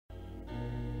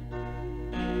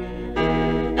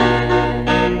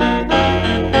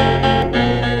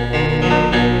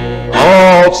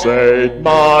set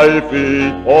my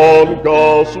feet on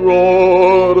God's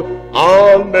road,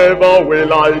 and never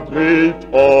will I drift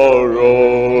or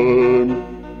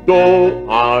roam. Though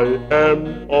I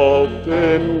am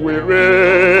often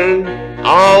weary,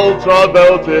 I'll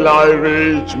travel till I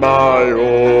reach my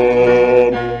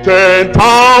home.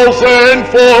 10,000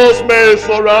 foes may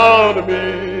surround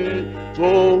me,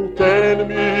 to turn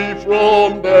me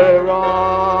from the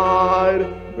right.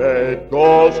 But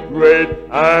God's great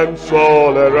arms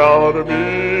all around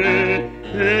me,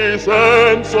 His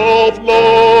hands of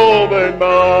love and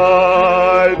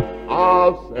might.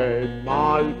 I'll set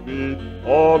my feet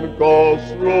on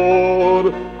God's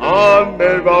road, and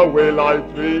never will I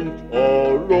drift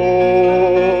or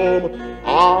roam.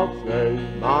 I'll set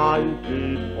my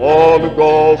feet on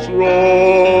God's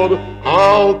road,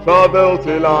 I'll travel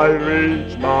till I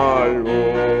reach my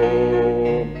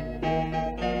home.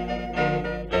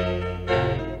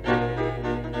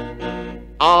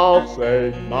 I'll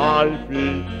set my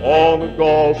feet on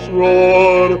God's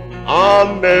road,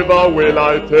 and never will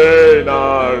I turn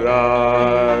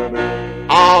around.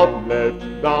 I've left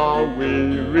the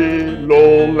weary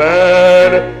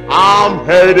lowland, I'm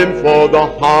heading for the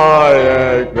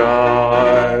higher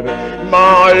ground.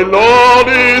 My Lord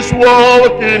is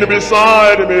walking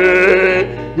beside me,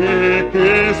 He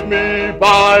keeps me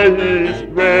by His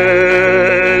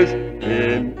grace.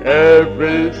 In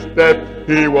every step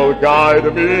He will guide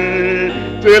me,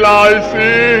 till I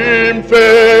see Him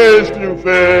face to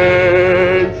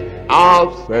face.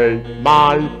 I'll set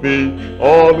my feet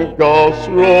on God's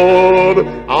road,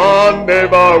 and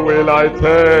never will I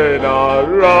turn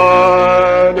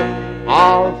around.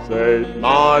 I'll set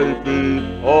my feet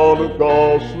on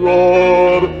God's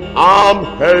road, I'm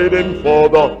heading for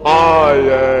the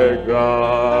higher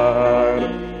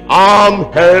ground. I'm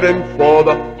heading for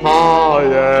the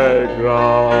higher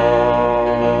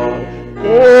ground.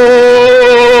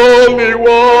 Only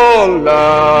one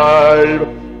life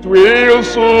will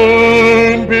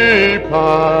soon be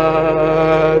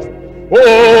past.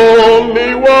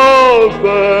 Only once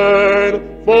then,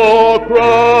 for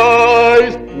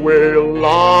Christ will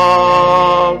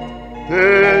last.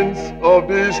 Things of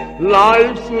this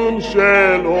life soon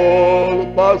shall all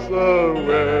pass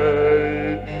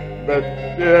away, but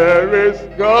there is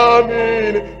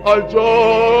coming a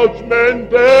judgment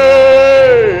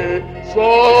day.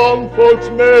 Some folks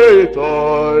may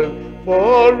toil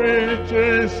for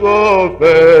riches of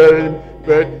fame,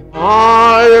 but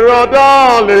I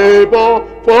rather labor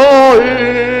for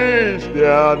His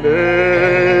dear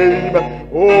name.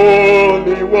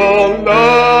 Only one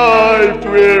life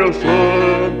will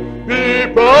soon be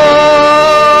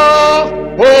past.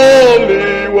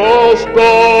 Only was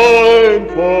time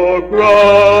for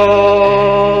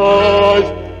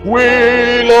Christ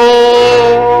will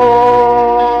on.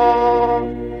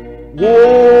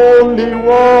 Only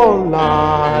one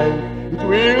life, it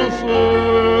will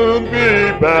soon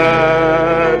be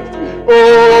past.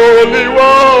 Only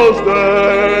was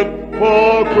then,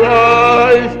 for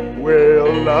Christ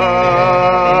will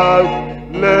last.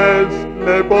 Let's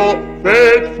labor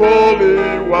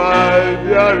faithfully while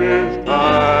there is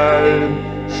time.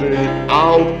 Sing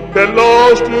out the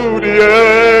lost to the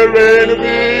air and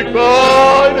be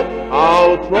kind.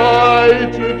 I'll try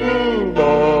to do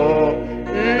more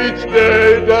each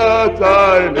day that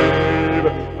I live.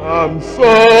 I'm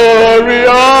sorry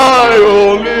I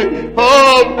only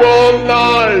have one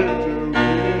life to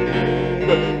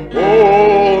live.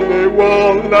 Only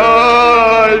one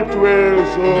life will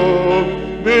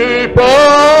soon be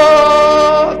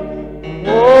past.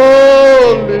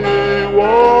 Only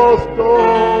was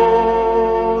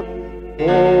done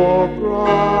for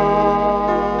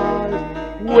Christ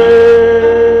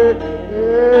will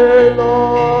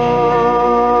alone.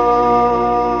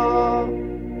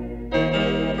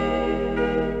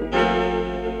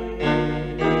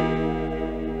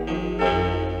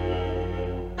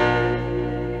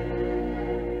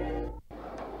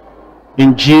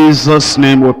 In Jesus'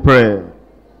 name we pray.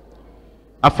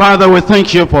 Our Father, we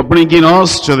thank you for bringing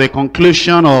us to the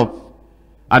conclusion of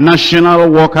a National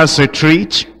Workers'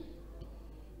 Retreat.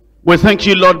 We thank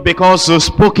you, Lord, because you've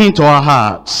spoken to our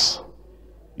hearts.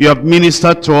 You have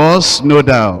ministered to us, no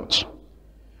doubt.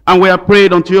 And we have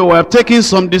prayed unto you. We have taken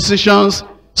some decisions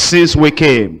since we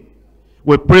came.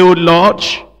 We pray, O Lord,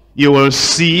 you will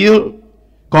seal,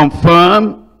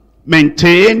 confirm,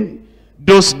 maintain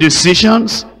those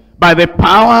decisions by the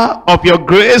power of your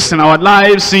grace in our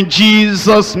lives, in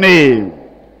Jesus' name.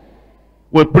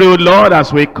 We pray, O Lord,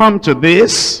 as we come to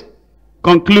this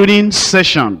concluding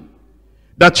session,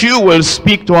 that you will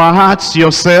speak to our hearts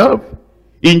yourself,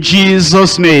 in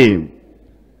Jesus' name.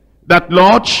 That,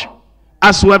 Lord,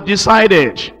 as we have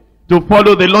decided to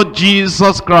follow the Lord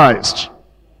Jesus Christ,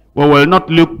 we will not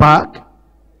look back,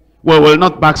 we will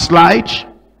not backslide,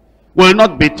 we will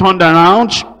not be turned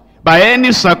around by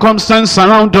any circumstance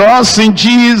around us in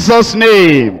Jesus'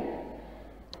 name.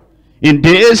 In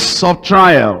days of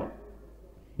trial,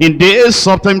 in days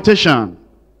of temptation,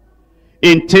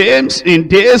 in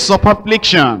days of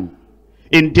affliction,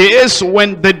 in days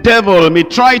when the devil may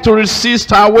try to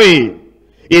resist our way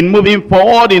in moving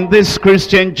forward in this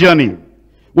Christian journey,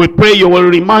 we pray you will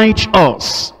remind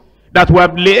us that we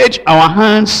have laid our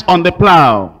hands on the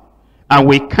plow, and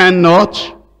we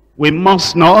cannot, we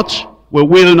must not, we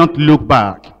will not look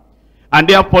back. And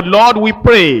therefore, Lord, we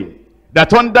pray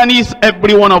that underneath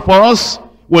every one of us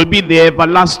will be the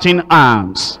everlasting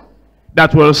arms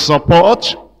that will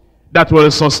support, that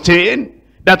will sustain,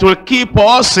 that will keep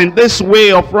us in this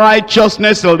way of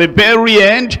righteousness till the very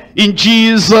end, in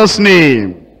Jesus'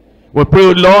 name. We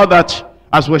pray, Lord, that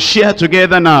as we share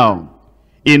together now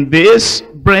in this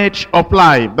bread of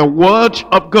life, the word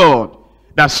of God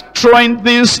that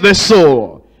strengthens the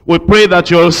soul, we pray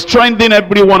that you'll strengthen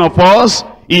every one of us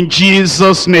in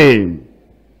Jesus' name.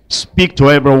 Speak to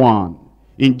everyone.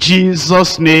 In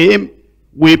Jesus' name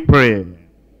we pray.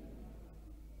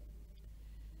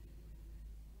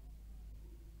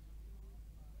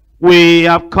 We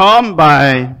have come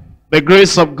by the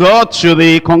grace of God to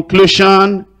the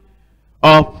conclusion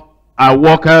of our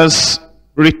workers'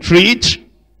 retreat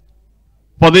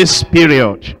for this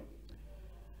period.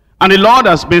 And the Lord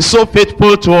has been so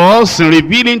faithful to us in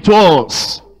revealing to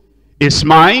us His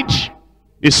mind,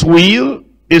 His will,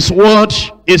 His word,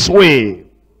 His way.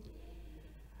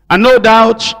 And no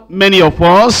doubt many of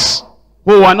us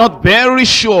who are not very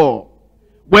sure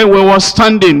where we were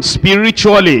standing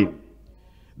spiritually,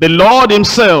 the Lord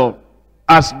Himself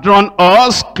has drawn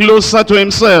us closer to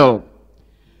Himself.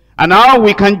 And now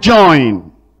we can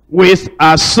join with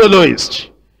our soloist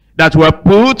that will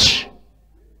put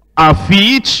our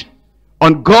feet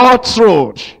on God's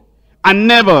road, and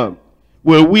never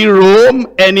will we roam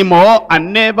anymore,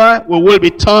 and never will we be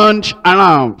turned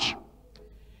around.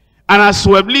 And as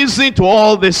we have listened to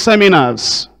all the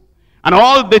seminars and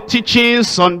all the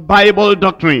teachings on Bible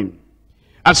doctrine,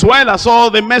 as well as all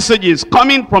the messages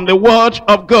coming from the Word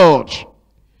of God,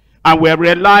 and we have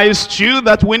realized too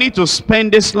that we need to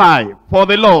spend this life for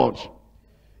the Lord.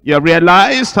 You have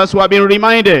realized, as we have been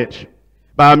reminded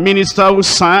by a minister who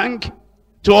sang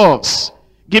to us,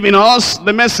 giving us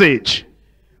the message,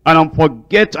 an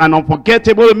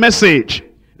unforgettable message,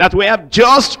 that we have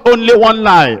just only one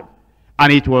life,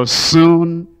 and it will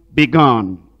soon be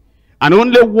gone. And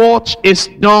only what is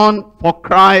done for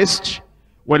Christ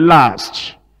will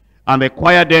last. And the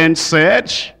choir then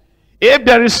said, if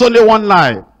there is only one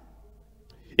life,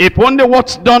 if only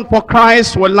what's done for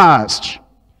Christ will last,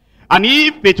 and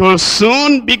if it will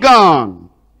soon be gone,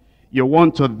 you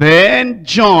want to then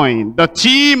join the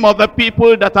team of the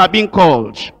people that are being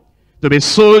called to be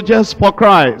soldiers for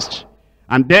Christ.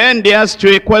 And then they ask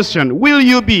you a question: will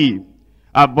you be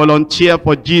a volunteer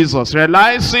for Jesus?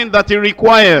 Realizing that He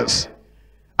requires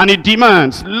and He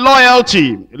demands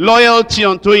loyalty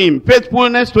unto Him,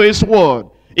 faithfulness to His word,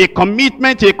 a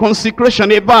commitment, a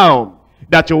consecration, a vow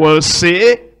that you will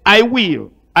say,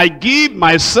 I give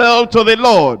myself to the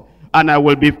Lord, and I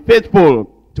will be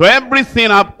faithful to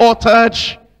everything I've uttered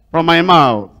from my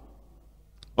mouth.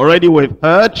 Already we've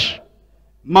heard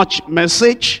much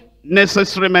message,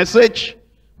 necessary message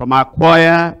from our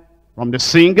choir, from the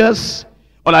singers.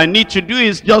 All I need to do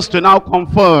is just to now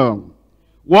confirm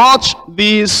what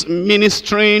these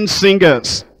ministering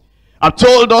singers have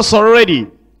told us already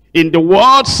in the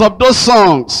words of those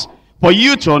songs, for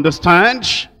you to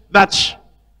understand that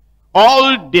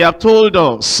all they have told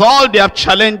us, all they have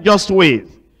challenged us with,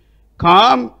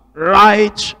 come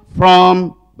right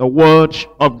from the word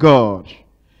of God.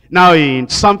 Now in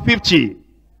Psalm 50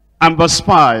 and verse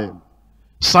 5,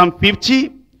 Psalm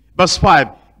 50 verse 5,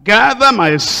 gather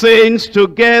my saints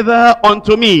together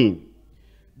unto me,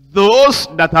 those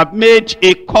that have made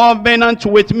a covenant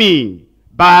with me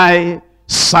by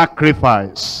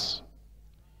sacrifice.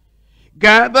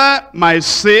 Gather my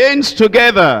saints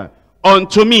together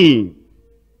unto me.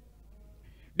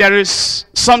 There is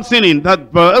something in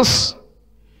that verse,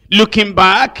 looking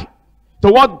back to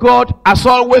what God has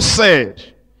always said,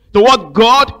 to what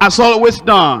God has always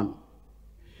done.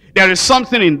 There is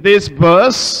something in this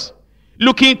verse,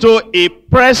 looking to a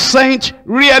present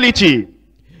reality.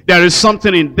 There is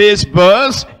something in this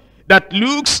verse that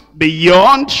looks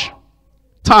beyond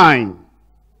time,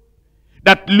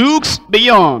 that looks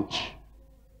beyond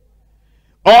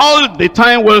all the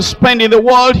time we'll spend in the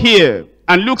world here,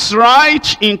 and looks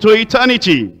right into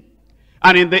eternity.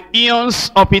 and in the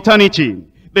eons of eternity,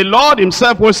 the Lord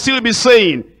himself will still be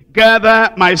saying,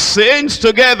 gather my saints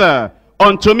together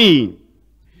unto me.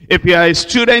 If you are a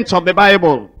student of the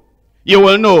Bible, you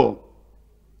will know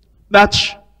that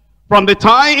from the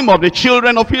time of the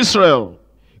children of Israel,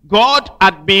 God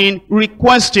had been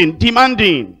requesting,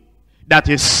 demanding that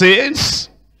his saints,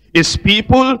 his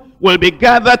people, will be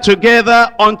gathered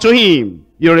together unto him.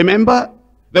 You remember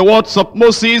the words of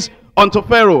Moses unto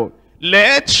Pharaoh,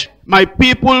 let my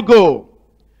people go,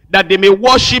 that they may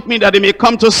worship me, that they may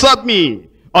come to serve me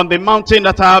on the mountain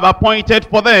that I have appointed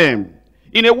for them.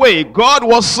 In a way, God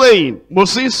was saying,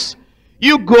 Moses,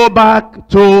 you go back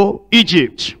to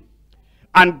Egypt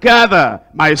and gather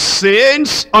my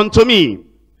saints unto me.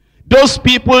 Those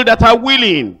people that are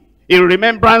willing, in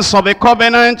remembrance of the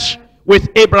covenant with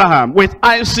Abraham, with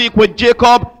Isaac, with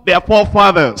Jacob, their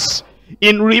forefathers.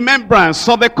 In remembrance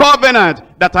of the covenant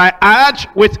that I had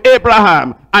with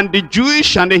Abraham and the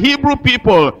Jewish and the Hebrew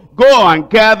people, go and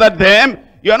gather them.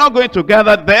 You're not going to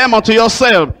gather them unto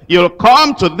yourself. You'll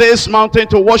come to this mountain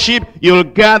to worship. You'll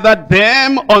gather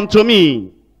them unto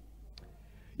me.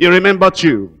 You remember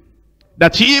too,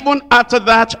 that even after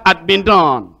that had been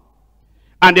done,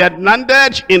 and they had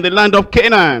landed in the land of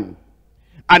Canaan,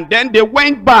 and then they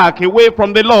went back away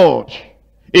from the Lord,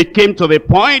 it came to the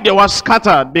point they were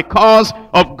scattered because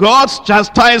of God's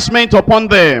chastisement upon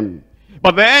them.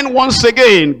 But then once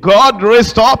again, God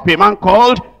raised up a man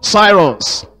called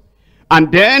Cyrus.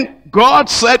 And then God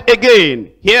said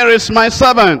again, here is my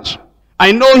servant,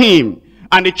 I know him,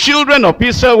 and the children of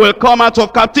Israel will come out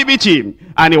of captivity.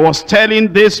 And he was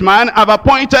telling this man, I've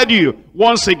appointed you.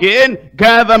 Once again,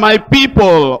 gather my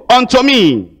people unto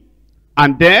me.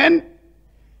 And then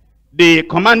the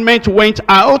commandment went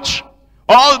out,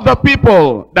 all the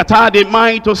people that had a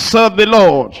mind to serve the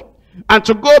Lord and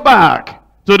to go back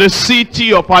to the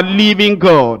city of our living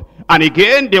God. And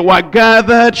again, they were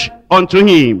gathered unto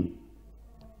him.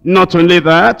 Not only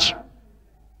that,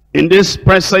 in this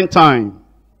present time,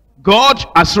 God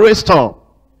has raised up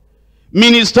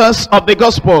ministers of the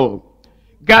gospel,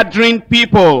 gathering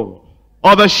people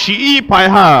of the sheep I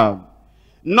have,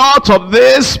 not of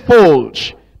this fold.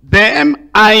 Them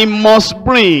I must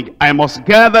bring, I must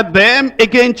gather them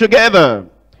again together.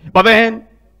 But then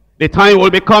the time will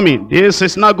be coming. This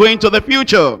is not going to the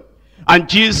future. And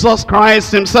Jesus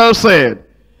Christ himself said,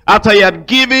 after he had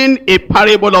given a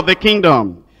parable of the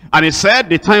kingdom, and he said,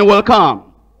 the time will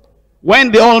come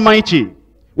when the Almighty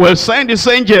will send his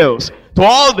angels to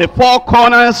all the four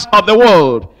corners of the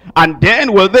world, and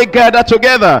then will they gather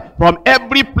together from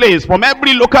every place, from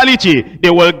every locality.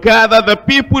 They will gather the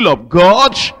people of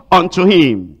God unto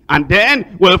him, and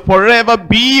then will forever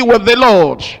be with the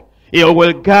Lord. He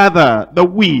will gather the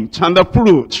wheat and the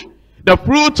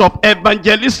fruit of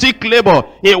evangelistic labor.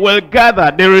 He will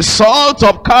gather the result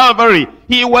of Calvary.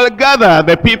 He will gather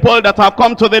the people that have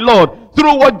come to the Lord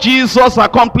through what Jesus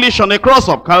accomplished on the cross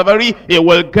of Calvary. He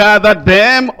will gather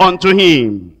them unto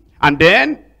him. And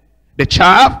then the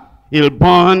chaff he'll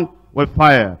burn with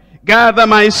fire. Gather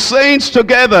my saints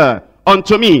together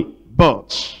unto me.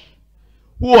 But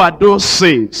who are those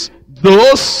saints?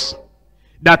 Those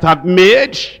that have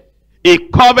made a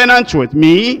covenant with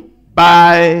me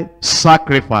by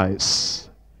sacrifice.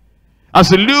 As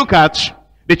we look at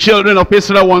the children of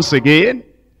Israel once again,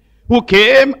 who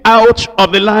came out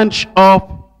of the land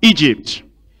of Egypt.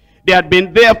 They had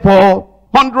been there for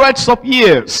hundreds of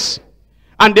years,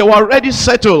 and they were already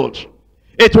settled.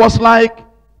 It was like,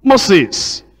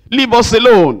 Moses, leave us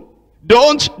alone.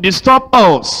 Don't disturb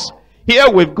us. Here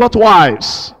we've got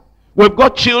wives, we've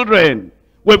got children,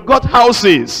 we've got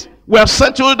houses, we have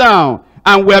settled down,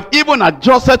 and we have even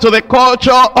adjusted to the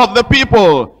culture of the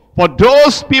people. For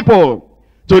those people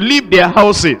to leave their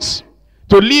houses,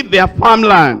 to leave their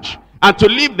farmland, and to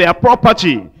leave their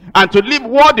property, and to leave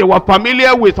what they were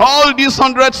familiar with all these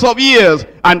hundreds of years,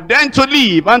 and then to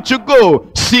leave and to go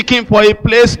seeking for a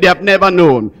place they have never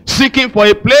known, seeking for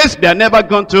a place they have never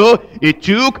gone to. It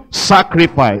took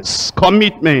sacrifice,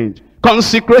 commitment,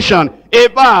 consecration, a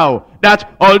vow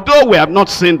that although we have not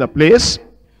seen the place,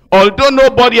 although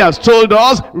nobody has told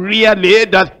us really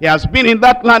that he has been in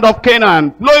that land of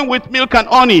Canaan, flowing with milk and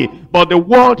honey, but the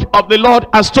word of the Lord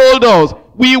has told us,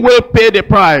 we will pay the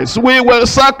price, we will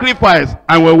sacrifice,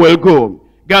 and we will go.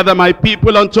 Gather my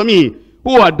people unto me.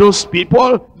 Who are those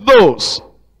people? Those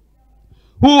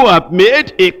who have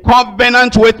made a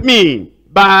covenant with me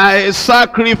by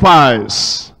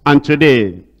sacrifice. And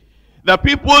today, the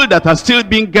people that are still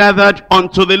being gathered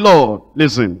unto the Lord,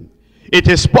 listen, it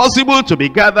is possible to be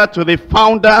gathered to the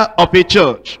founder of a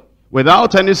church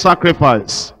without any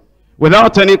sacrifice,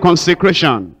 without any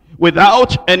consecration,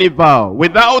 without any vow,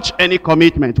 without any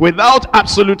commitment, without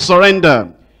absolute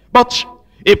surrender. But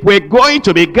if we're going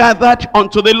to be gathered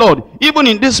unto the Lord, even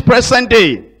in this present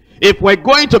day, if we're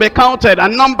going to be counted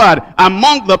and numbered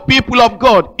among the people of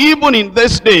God, even in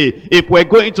this day, if we're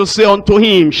going to say unto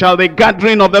him, shall the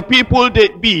gathering of the people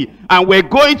be, and we're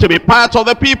going to be part of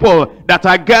the people that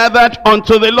are gathered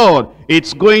unto the Lord,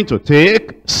 it's going to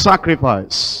take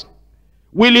sacrifice,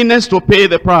 willingness to pay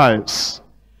the price,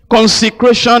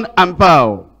 consecration and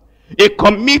vow, a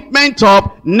commitment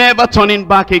of never turning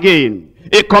back again,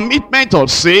 a commitment of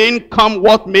saying, come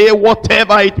what may,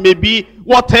 whatever it may be,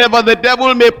 whatever the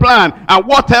devil may plan, and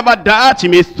whatever dart he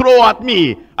may throw at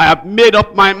me, I have made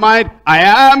up my mind, I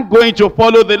am going to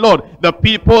follow the Lord. The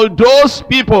people, those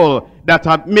people that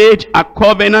have made a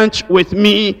covenant with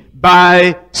me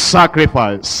by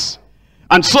sacrifice.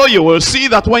 And so you will see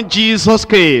that when Jesus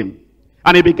came,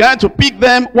 and he began to pick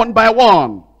them one by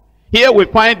one, here we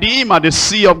find him at the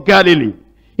Sea of Galilee.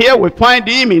 Here we find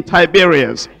him in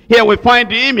Tiberias. Here we find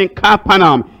him in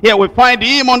Capernaum. Here we find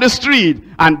him on the street.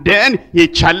 And then he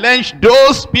challenged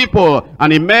those people.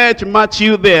 And he met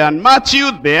Matthew there. And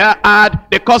Matthew there had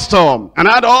the custom and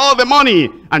had all the money.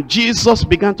 And Jesus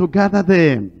began to gather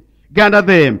them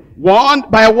one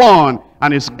by one.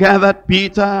 And he's gathered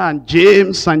Peter and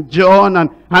James and John and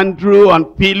Andrew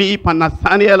and Philip and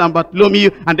Nathanael and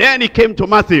Bartholomew. And then he came to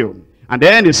Matthew. And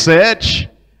then he said,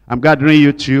 I'm gathering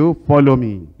you to follow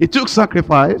me. It took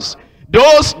sacrifice.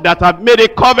 Those that have made a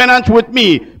covenant with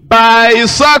me by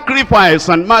sacrifice.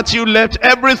 And Matthew left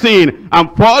everything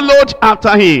and followed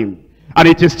after him. And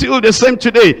it is still the same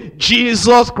today.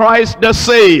 Jesus Christ the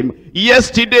same.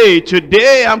 Yesterday,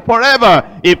 today, and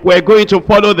forever. If we're going to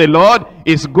follow the Lord,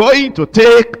 it's going to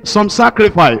take some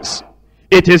sacrifice.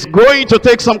 It is going to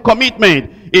take some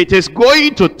commitment. It is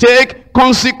going to take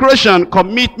consecration,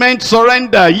 commitment,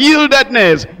 surrender,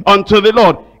 yieldedness unto the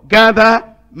Lord.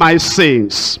 Gather my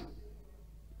saints.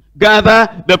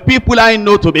 Gather the people I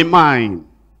know to be mine.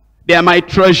 They are my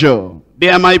treasure. They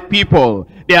are my people.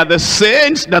 They are the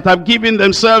saints that have given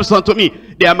themselves unto me.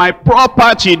 They are my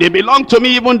property. They belong to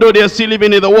me even though they are still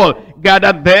living in the world.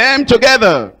 Gather them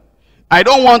together. I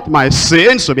don't want my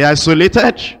saints to be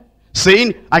isolated,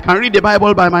 saying, I can read the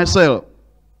Bible by myself.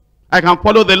 I can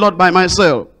follow the Lord by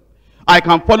myself. I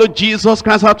can follow Jesus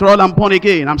Christ. After all, I'm born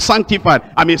again. I'm sanctified.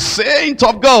 I'm a saint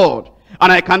of God.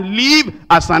 And I can live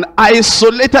as an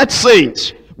isolated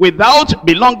saint without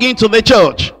belonging to the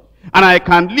church. And I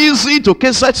can listen to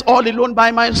cassettes all alone by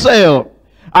myself.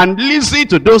 And listen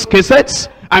to those cassettes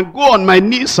and go on my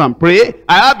knees and pray.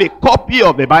 I have a copy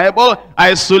of the Bible.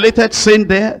 Isolated saint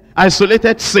there.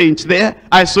 Isolated saint there.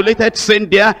 Isolated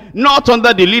saint there. Not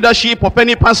under the leadership of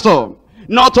any pastor.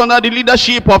 Not under the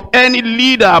leadership of any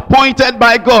leader appointed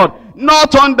by God.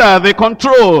 Not under the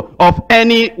control of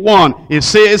anyone. He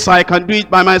says, I can do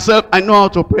it by myself. I know how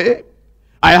to pray.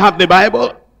 I have the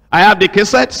Bible. I have the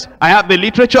cassettes. I have the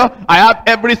literature. I have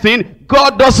everything.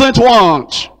 God doesn't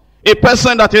want a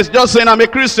person that is just saying, I'm a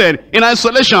Christian in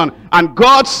isolation. And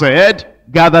God said,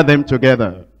 gather them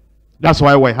together. That's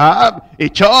why we have a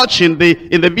church in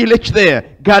the village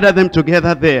there. Gather them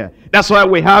together there. That's why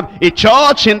we have a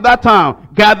church in that town.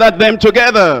 Gather them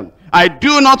together. I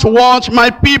do not want my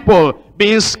people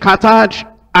being scattered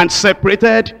and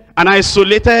separated and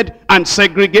isolated and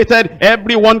segregated.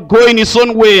 Everyone going his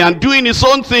own way and doing his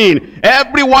own thing.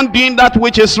 Everyone doing that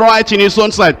which is right in his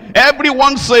own side.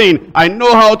 Everyone saying, I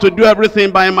know how to do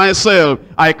everything by myself.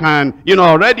 I can,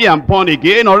 already I'm born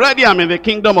again. Already I'm in the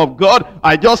kingdom of God.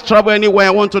 I just travel anywhere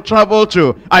I want to travel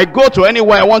to. I go to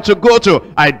anywhere I want to go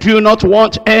to. I do not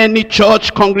want any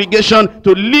church congregation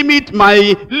to limit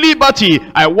my liberty.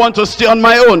 I want to stay on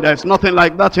my own. There's nothing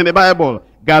like that in the Bible.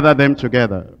 Gather them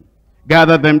together.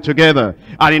 Gather them together.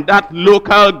 And in that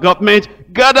local government,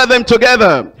 gather them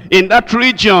together. In that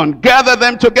region, gather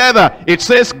them together. It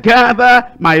says, gather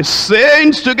my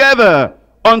saints together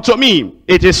unto me.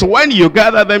 It is when you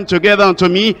gather them together unto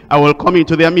me, I will come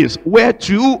into their midst. Where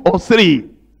 2 or 3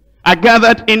 are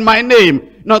gathered in my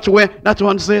name. Not where that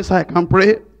one says, I can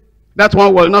pray. That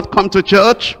one will not come to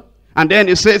church. And then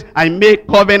it says, I make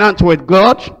covenant with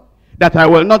God that I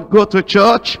will not go to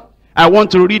church. I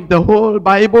want to read the whole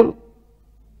Bible.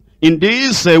 In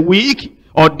this week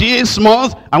or this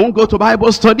month, I won't go to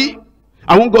Bible study.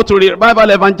 I won't go to the Bible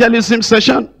evangelism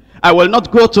session. I will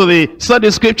not go to the study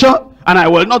scripture. And I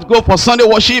will not go for Sunday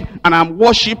worship. And I'm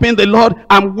worshiping the Lord.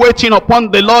 I'm waiting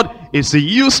upon the Lord. It's a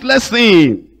useless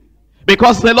thing.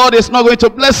 Because the Lord is not going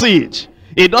to bless it.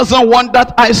 He doesn't want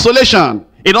that isolation.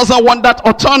 He doesn't want that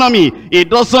autonomy. He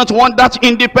doesn't want that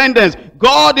independence.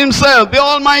 God himself, the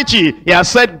Almighty, he has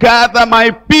said, gather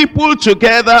my people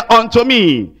together unto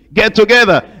me. get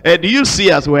together. Do you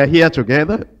see as we're here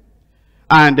together?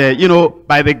 And, you know,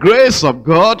 by the grace of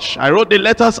God, I wrote the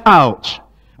letters out.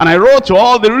 And I wrote to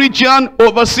all the region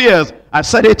overseers. I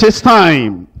said it is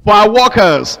time for our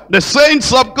workers, the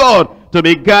saints of God, to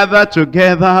be gathered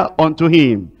together unto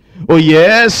him. Oh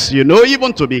yes, you know,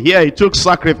 even to be here, it took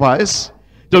sacrifice.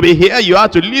 To be here, you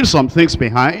had to leave some things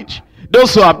behind.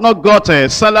 Those who have not got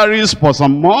salaries for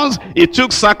some months, it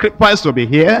took sacrifice to be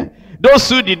here. Those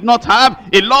who did not have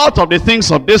a lot of the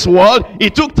things of this world,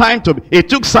 it took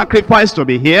sacrifice to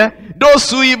be here.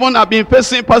 Those who even have been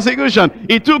facing persecution,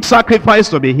 it took sacrifice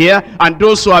to be here. And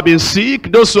those who have been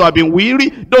sick, those who have been weary,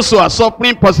 those who are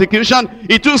suffering persecution,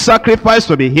 it took sacrifice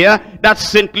to be here. That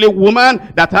saintly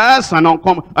woman that has an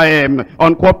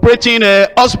uncooperating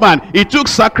husband, it took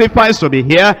sacrifice to be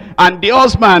here. And the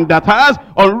husband that has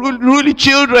unruly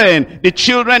children, the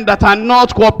children that are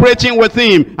not cooperating with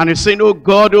him, and he's saying, oh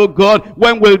God,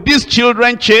 when will these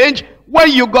children change?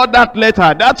 When you got that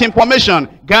letter, that information,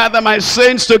 gather my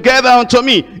saints together unto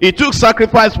me. It took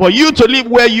sacrifice for you to live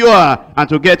where you are and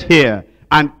to get here.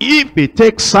 And if it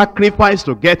takes sacrifice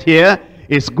to get here,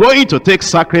 it's going to take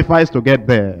sacrifice to get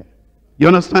there. You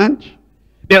understand?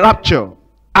 The rapture.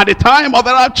 At the time of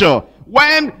the rapture,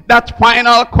 when that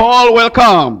final call will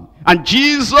come, and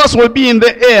Jesus will be in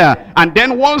the air, and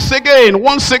then once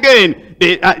again,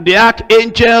 the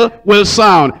archangel will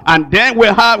sound, and then we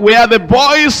are the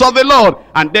voice of the Lord,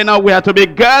 and then now we are to be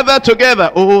gathered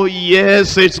together. Oh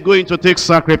yes, it's going to take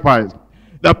sacrifice.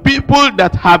 The people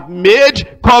that have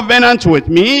made covenant with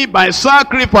me by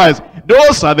sacrifice,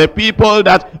 those are the people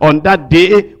that on that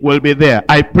day will be there.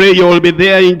 I pray you will be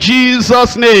there in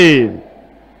Jesus' name.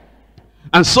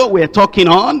 And so we're talking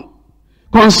on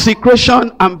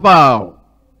consecration and vow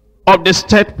of the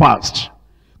steadfast.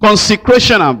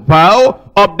 Consecration and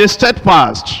vow of the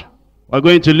steadfast. We're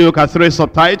going to look at 3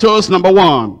 subtitles. Number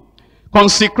 1,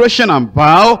 consecration and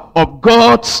vow of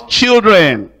God's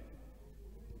children.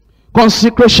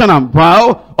 Consecration and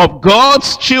vow of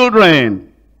God's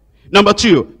children. Number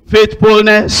 2,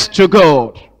 faithfulness to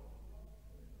God.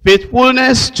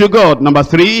 Faithfulness to God. Number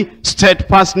 3,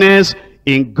 steadfastness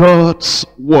in God's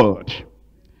word.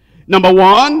 Number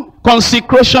 1,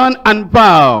 consecration and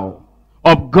vow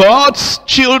of God's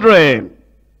children.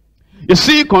 You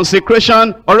see,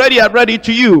 consecration, already I've read it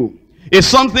to you, is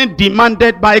something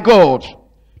demanded by God.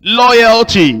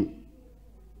 Loyalty,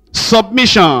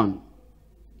 submission,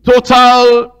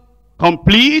 total,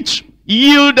 complete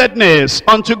yieldedness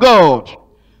unto God.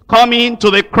 Coming to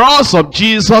the cross of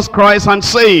Jesus Christ and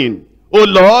saying, oh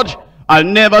Lord, I'll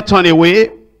never turn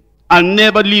away, I'll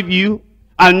never leave you,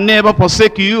 I'll never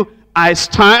forsake you. I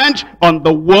stand on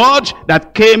the word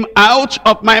that came out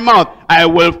of my mouth. I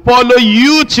will follow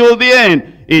you till the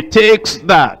end. It takes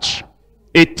that.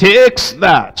 It takes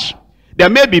that. There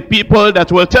may be people that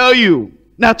will tell you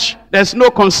that there's no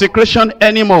consecration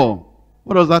anymore.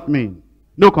 What does that mean?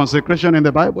 No consecration in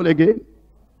the Bible again?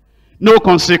 No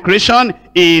consecration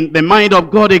in the mind of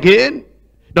God again?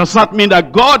 Does that mean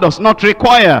that God does not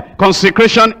require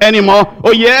consecration anymore?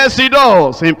 Oh yes, he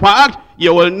does. In fact,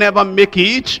 you will never make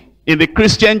it in the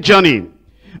Christian journey,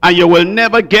 and you will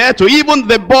never get to even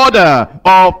the border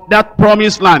of that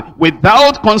promised land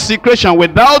without consecration,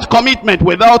 without commitment,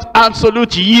 without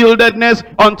absolute yieldedness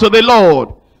unto the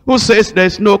Lord. Who says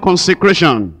there's no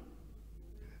consecration?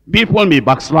 People may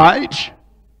backslide.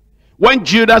 When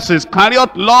Judas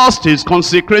Iscariot lost his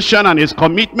consecration and his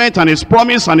commitment and his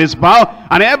promise and his vow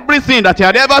and everything that he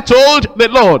had ever told the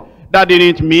Lord, that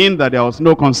didn't mean that there was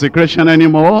no consecration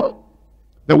anymore.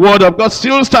 The word of God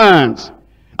still stands.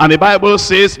 And the Bible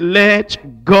says,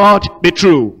 let God be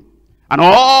true, and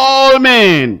all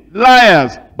men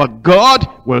liars, but God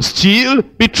will still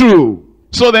be true.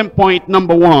 So then point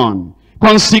number 1,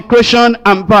 consecration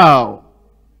and vow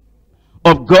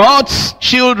of God's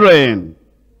children.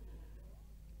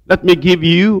 Let me give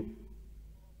you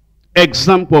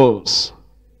examples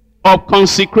of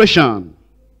consecration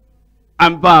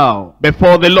and vow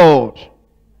before the Lord.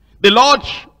 The Lord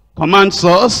commands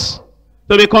us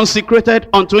to be consecrated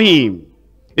unto him.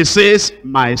 It says,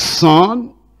 my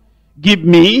son, give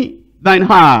me thine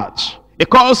heart. It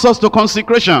calls us to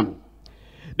consecration.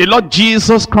 The Lord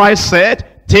Jesus Christ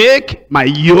said, take my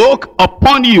yoke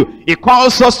upon you. It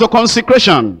calls us to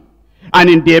consecration. And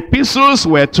in the epistles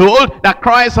we're told that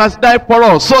Christ has died for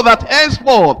us, so that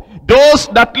henceforth those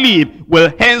that live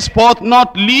will henceforth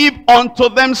not live unto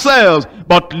themselves,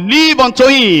 but live unto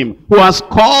him who has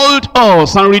called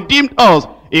us and redeemed us.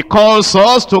 He calls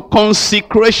us to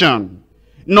consecration.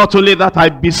 Not only that, I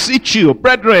beseech you,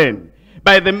 brethren,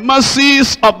 by the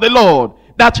mercies of the Lord,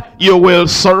 that you will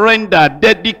surrender,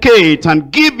 dedicate,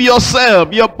 and give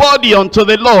yourself, your body unto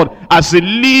the Lord as a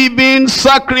living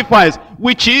sacrifice,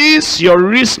 which is your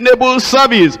reasonable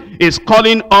service, is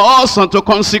calling us unto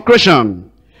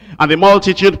consecration. And the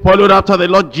multitude followed after the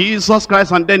Lord Jesus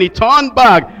Christ, and then he turned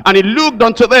back, and he looked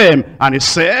unto them, and he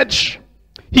said,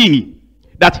 he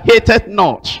that hateth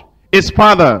not his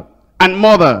father, and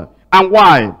mother, and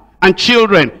wife, and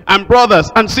children, and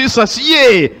brothers, and sisters,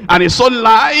 yea, and his own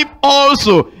life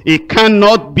also, he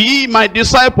cannot be my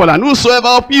disciple. And whosoever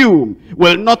of you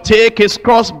will not take his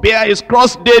cross, bear his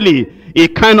cross daily, he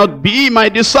cannot be my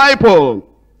disciple.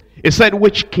 He said,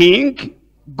 which king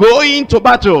going to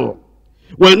battle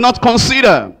will not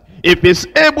consider if he's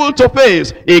able to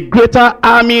face a greater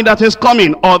army that is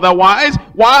coming? Otherwise,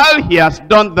 while he has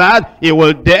done that, he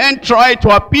will then try to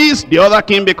appease the other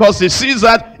king, because he sees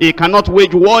that he cannot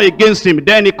wage war against him.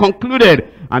 Then he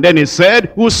concluded, and then he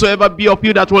said, whosoever be of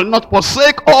you that will not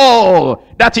forsake all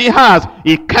that he has,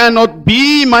 he cannot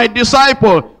be my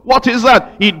disciple. What is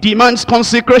that? He demands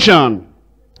consecration.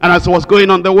 And as he was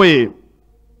going on the way,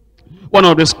 one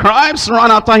of the scribes ran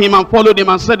after him and followed him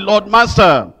and said, Lord,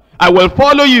 Master, I will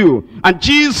follow you. And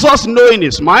Jesus, knowing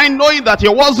his mind, knowing that he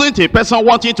wasn't a person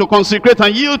wanting to consecrate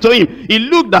and yield to him, he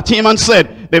looked at him and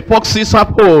said, the foxes have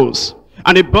holes,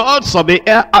 and the birds of the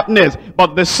air have nests,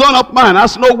 but the Son of Man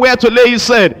has nowhere to lay his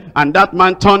head. And that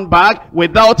man turned back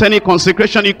without any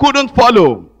consecration. He couldn't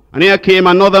follow. And here came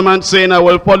another man saying, I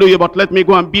will follow you, but let me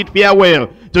go and bid farewell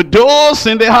to those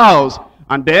in the house.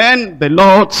 And then the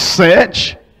Lord said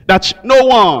that no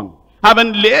one,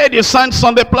 having laid his hands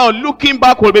on the plow, looking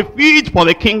back, will be fit for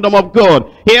the kingdom of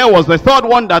God. Here was the third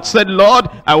one that said, Lord,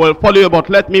 I will follow you, but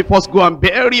let me first go and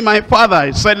bury my father.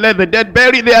 He said, let the dead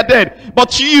bury their dead.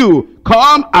 But you,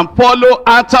 come and follow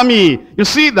after me. You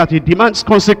see that he demands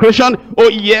consecration? Oh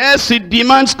yes, he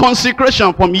demands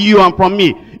consecration from you and from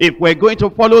me. If we're going to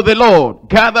follow the Lord,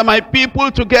 gather my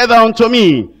people together unto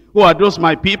me. Who are those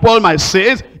my people? My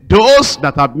saints, those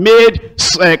that have made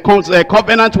a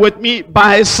covenant with me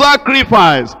by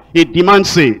sacrifice. He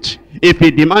demands it. If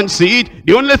he demands it,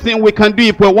 the only thing we can do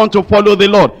if we want to follow the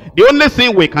Lord, the only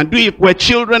thing we can do if we're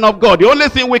children of God, the only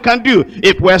thing we can do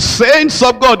if we're saints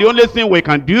of God, the only thing we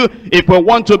can do if we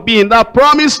want to be in that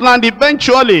promised land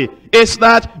eventually, is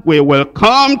that we will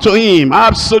come to him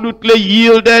absolutely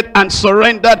yielded and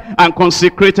surrendered and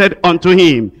consecrated unto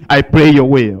him. I pray you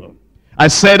will. I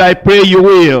said, I pray you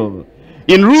will.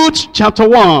 In Ruth chapter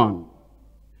 1,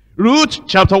 Ruth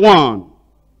chapter 1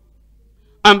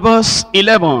 and verse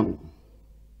 11.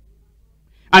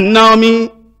 And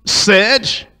Naomi said,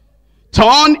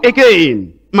 turn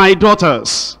again, my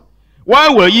daughters.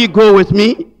 Where will ye go with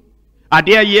me? Are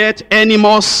there yet any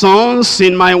more sons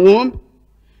in my womb,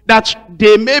 that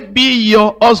they may be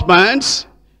your husbands?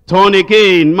 Turn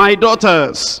again, my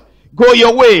daughters. Go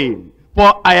your way,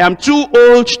 for I am too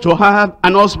old to have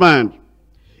an husband.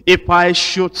 If I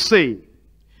should say,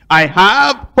 I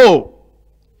have hope,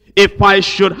 if I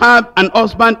should have an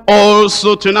husband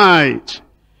also tonight,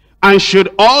 and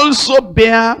should also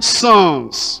bear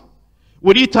sons,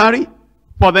 would he tarry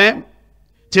for them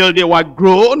till they were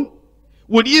grown?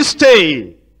 Would he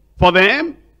stay for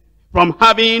them from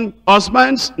having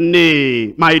husbands?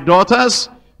 Nay, my daughters,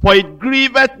 for it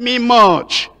grieveth me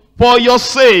much for your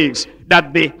sakes,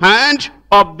 that the hand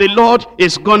of the Lord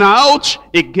is gone out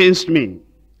against me.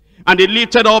 And they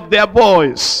lifted up their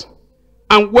voice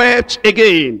and wept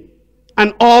again.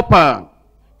 And Orpah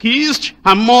kissed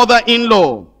her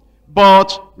mother-in-law,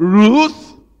 but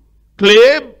Ruth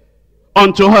clave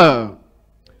unto her.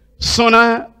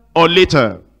 Sooner or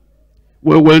later,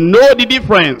 we will know the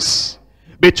difference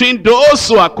between those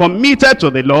who are committed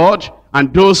to the Lord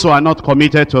and those who are not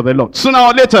committed to the Lord. Sooner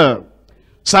or later,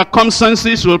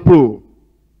 circumstances will prove.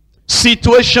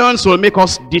 Situations will make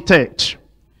us detect.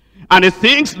 And the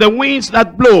things, the winds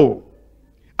that blow,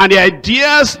 and the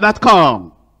ideas that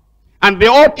come, and the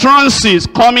utterances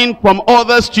coming from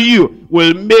others to you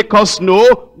will make us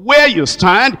know where you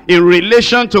stand in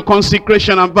relation to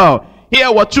consecration and vow. Here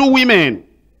were two women.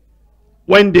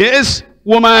 When this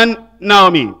woman,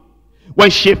 Naomi, when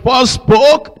she first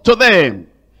spoke to them,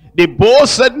 they both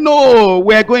said, no,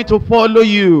 we're going to follow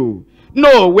you.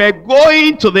 No, we're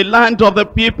going to the land of the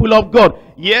people of God.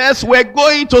 Yes, we're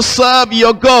going to serve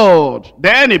your God.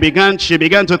 Then she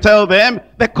began to tell them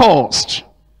the cost,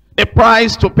 the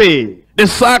price to pay, the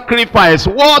sacrifice,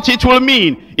 what it will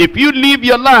mean if you leave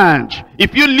your land,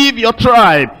 if you leave your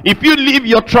tribe, if you leave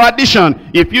your tradition,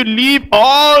 if you leave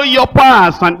all your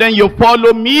past, and then you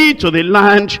follow me to the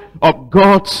land of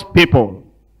God's people.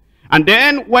 And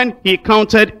then when she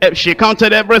counted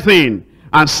everything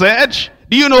and said,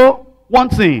 do you know one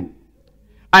thing?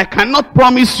 I cannot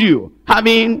promise you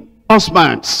having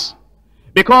husbands,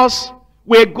 because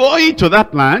we're going to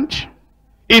that land.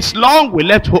 It's long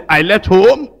I left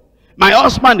home. My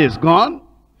husband is gone.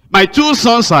 My 2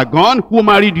 sons are gone. Who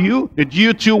married you? Did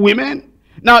you 2 women?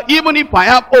 Now, even if I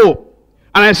have hope,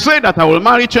 and I say that I will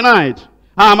marry tonight,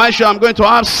 how am I sure I'm going to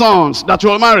have sons that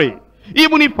will marry?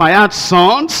 Even if I had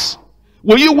sons,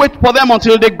 will you wait for them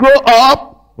until they grow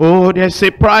up? Oh, there's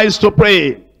a price to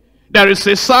pay. There is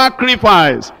a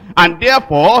sacrifice. And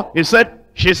therefore,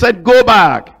 she said, go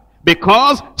back.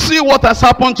 Because see what has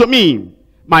happened to me.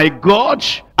 My God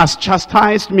has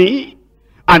chastised me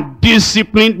and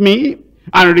disciplined me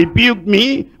and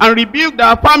rebuked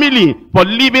our family for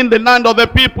leaving the land of the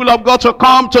people of God to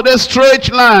come to this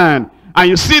strange land. And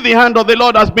you see, the hand of the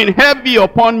Lord has been heavy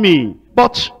upon me.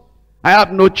 But I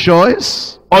have no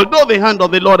choice. Although the hand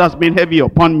of the Lord has been heavy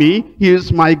upon me, he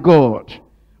is my God.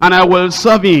 And I will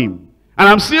serve him. And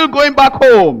I'm still going back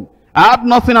home. I have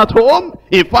nothing at home.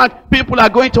 In fact, people are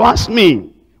going to ask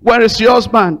me, where is your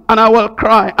husband? And I will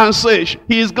cry and say,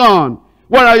 he is gone.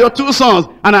 Where are your 2 sons?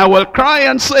 And I will cry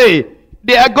and say,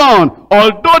 they are gone.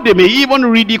 Although they may even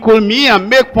ridicule me and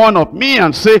make fun of me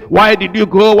and say, why did you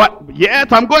go?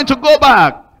 Yet I'm going to go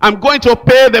back. I'm going to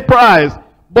pay the price.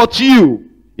 But you,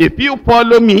 if you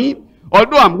follow me,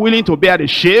 although I'm willing to bear the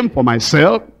shame for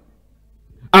myself,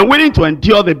 I'm willing to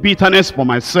endure the bitterness for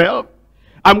myself,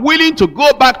 I'm willing to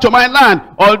go back to my land,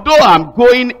 although I'm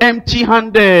going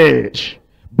empty-handed.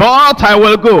 But I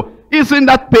will go. Isn't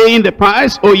that paying the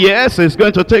price? Oh yes, it's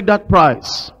going to take that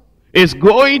price. It's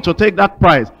going to take that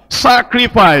price.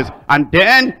 Sacrifice. And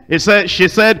then she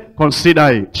said, consider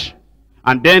it.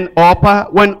 And then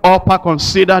when Orpah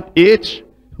considered it,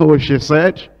 oh, she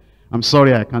said, I'm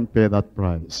sorry, I can't pay that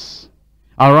price.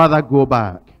 I'd rather go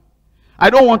back. I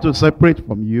don't want to separate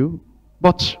from you,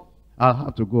 but I'll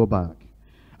have to go back.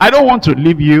 I don't want to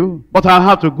leave you, but I'll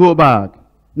have to go back.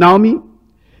 Naomi,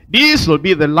 this will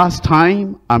be the last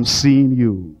time I'm seeing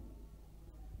you.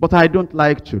 But I don't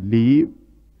like to leave.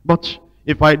 But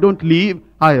if I don't leave,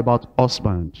 how about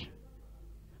husband?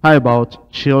 How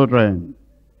about children?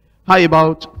 How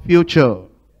about future?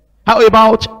 How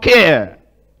about care?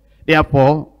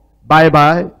 Therefore,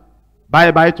 bye-bye.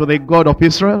 Bye-bye to the God of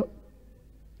Israel.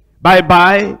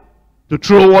 Bye-bye to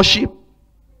true worship.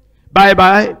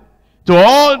 Bye-bye to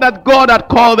all that God had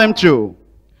called them to.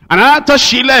 And after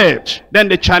she left, then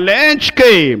the challenge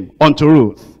came unto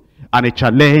Ruth. And a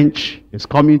challenge is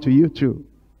coming to you too.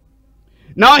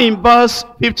 Now in verse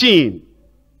 15.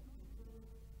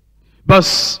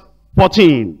 Verse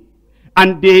 14.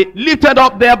 And they lifted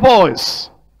up their voice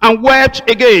and wept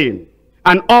again.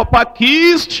 And Orpah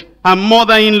kissed her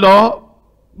mother-in-law,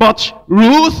 but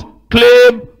Ruth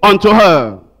clave unto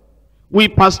her. We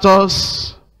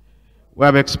pastors, we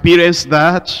have experienced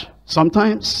that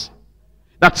sometimes.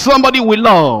 That somebody we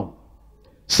love,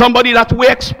 somebody that we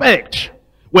expect,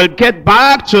 will get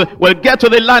to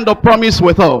the land of promise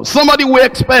with us. Somebody we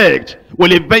expect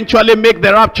will eventually make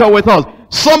the rapture with us.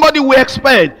 Somebody we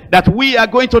expect that we are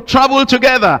going to travel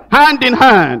together, hand in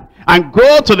hand, and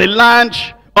go to the land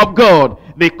of God,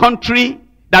 the country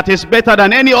that is better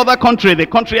than any other country, the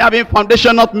country having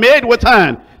foundation not made with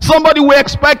hand. Somebody we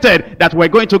expected that we're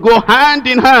going to go hand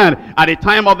in hand at the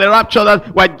time of the rapture,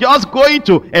 that we're just going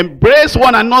to embrace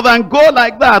one another and go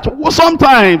like that.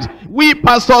 Sometimes we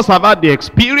pastors have had the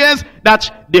experience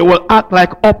that they will act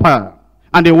like Orpah,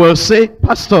 and they will say,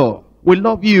 Pastor, we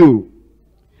love you.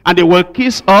 And they will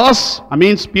kiss us,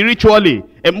 spiritually,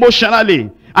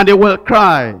 emotionally, and they will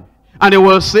cry. And they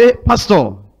will say,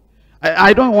 Pastor,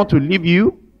 I don't want to leave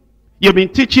you. You've been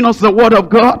teaching us the word of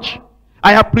God.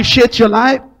 I appreciate your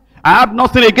life. I have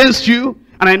nothing against you.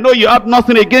 And I know you have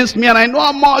nothing against me. And I know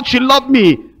how much you love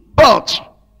me. But,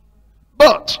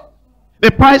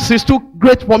 the price is too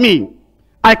great for me.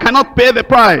 I cannot pay the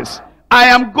price. I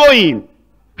am going.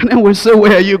 And then we'll say,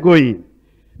 where are you going?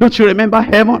 Don't you remember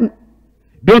heaven?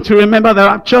 Don't you remember the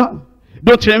rapture?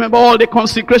 Don't you remember all the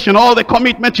consecration, all the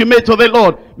commitment you made to the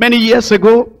Lord many years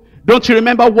ago? Don't you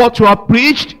remember what you have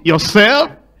preached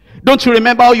yourself? Don't you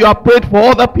remember how you have prayed for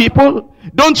other people?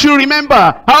 Don't you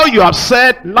remember how you have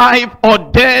said, life or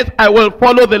death, I will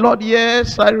follow the Lord?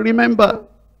 Yes, I remember.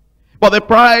 But the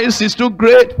price is too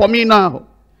great for me now.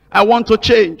 I want to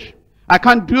change. I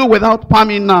can't do without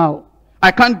palming now.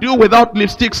 I can't do without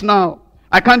lipsticks now.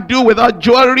 I can't do without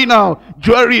jewelry now.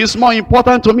 Jewelry is more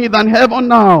important to me than heaven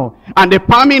now. And the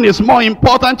palming is more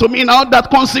important to me now than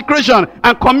consecration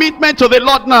and commitment to the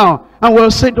Lord now. And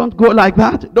we'll say, don't go like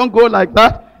that. Don't go like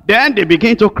that. Then they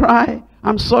begin to cry.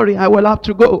 I'm sorry, I will have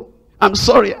to go. I'm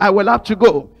sorry, I will have to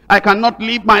go. I cannot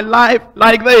live my life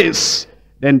like this.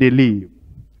 Then they leave.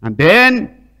 And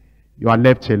then you are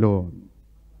left alone.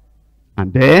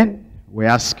 And then we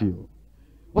ask you,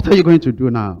 what are you going to do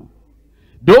now?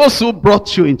 Those who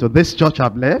brought you into this church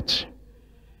have left.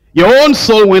 Your own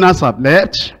soul winners have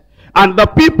left. And the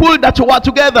people that you were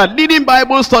together, leading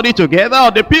Bible study together, or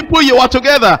the people you were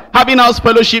together, having house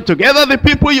fellowship together, the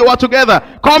people you were together,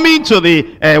 coming to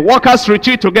the workers'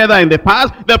 retreat together in the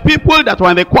past, the people that were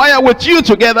in the choir with you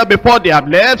together before they have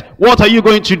left, what are you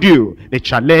going to do? The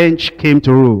challenge came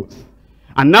to Ruth.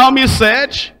 And Naomi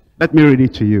said, let me read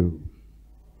it to you.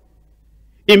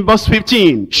 In verse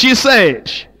 15, she said,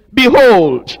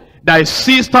 behold, thy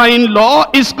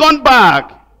sister-in-law is gone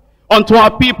back unto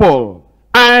her people,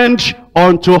 and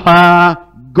unto her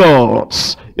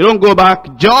gods. You don't go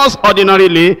back just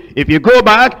ordinarily. If you go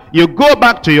back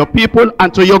to your people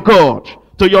and to your God,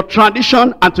 to your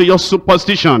tradition and to your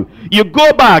superstition. You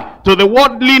go back to the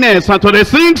worldliness and to the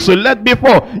things you left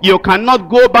before. You cannot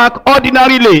go back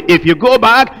ordinarily. If you go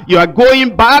back, you are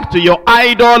going back to your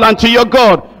idol and to your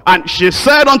God. And she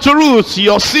said unto Ruth,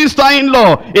 your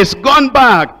sister-in-law is gone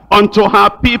back unto her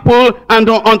people and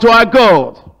unto her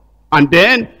God. And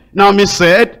then Naomi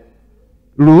said,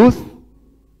 Ruth,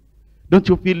 don't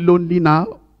you feel lonely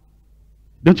now?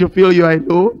 Don't you feel you are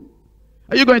alone?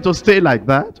 Are you going to stay like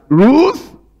that?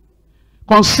 Ruth,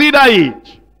 consider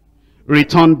it.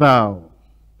 Return thou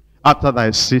after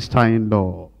thy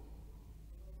sister-in-law.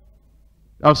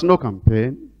 There was no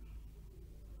campaign.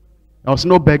 There was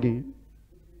no begging.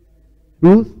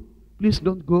 Ruth, please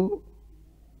don't go.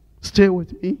 Stay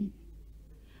with me.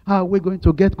 How are we going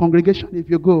to get congregation if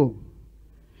you go?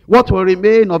 What will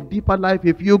remain of deeper life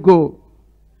if you go?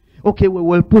 Okay, we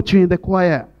will put you in the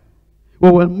choir.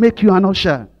 We will make you an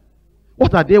usher.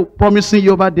 What are they promising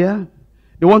you over there?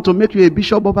 They want to make you a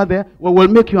bishop over there. We will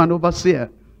make you an overseer.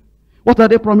 What are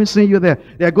they promising you there?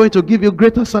 They are going to give you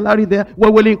greater salary there. We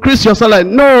will increase your salary.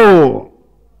 No.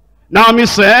 Naomi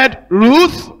said,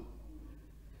 Ruth,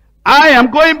 I am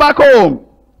going back home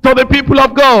to the people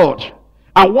of God.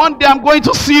 And one day I'm going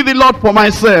to see the Lord for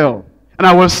myself. And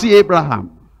I will see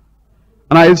Abraham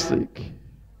and Isaac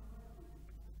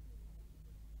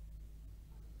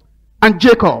and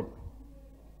Jacob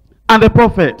and the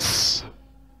prophets.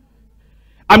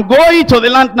 I'm going to the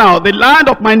land now, the land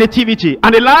of my nativity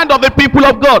and the land of the people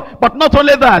of God. But not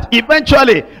only that,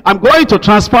 eventually I'm going to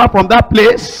transfer from that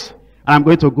place and I'm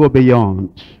going to go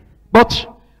beyond. But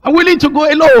I'm willing to go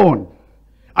alone.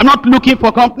 I'm not looking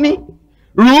for company.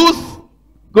 Ruth,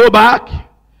 go back.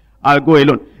 I'll go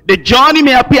alone. The journey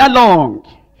may appear long.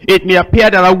 It may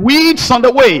appear there are weeds on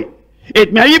the way.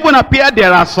 It may even appear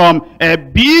there are some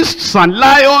beasts and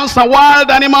lions and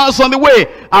wild animals on the way.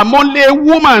 I'm only a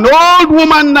woman, old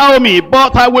woman Naomi,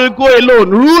 but I will go alone.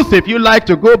 Ruth, if you like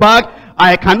to go back,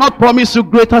 I cannot promise you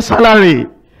greater salary.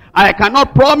 I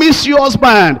cannot promise you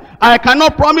husband. I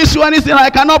cannot promise you anything. I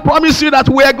cannot promise you that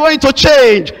we are going to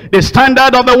change the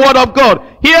standard of the word of God.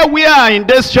 Here we are in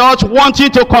this church wanting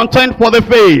to contend for the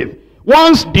faith.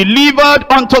 Once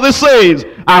delivered unto the saints,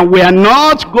 and we are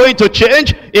not going to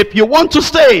change. If you want to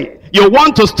stay, you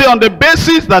want to stay on the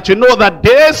basis that you know that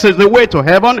this is the way to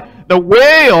heaven. The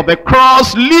way of the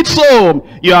cross leads home.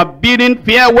 You are bidding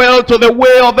farewell to the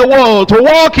way of the world, to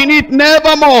walk in it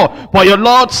nevermore. For your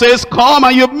Lord says, come,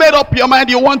 and you've made up your mind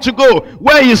you want to go.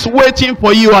 Where He's waiting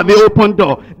for you at the open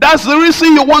door. That's the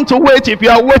reason you want to wait if you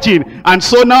are waiting. And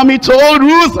so Naomi told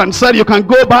Ruth and said, you can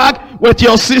go back with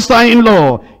your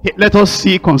sister-in-law. Let us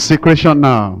see consecration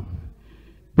now.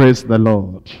 Praise the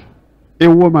Lord. A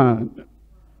woman.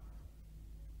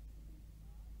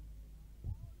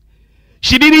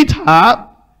 She didn't have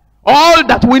all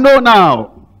that we know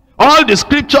now. All the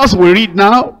scriptures we read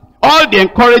now. All the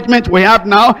encouragement we have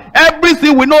now.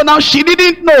 Everything we know now, she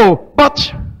didn't know.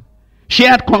 But she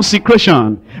had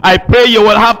consecration. I pray you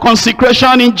will have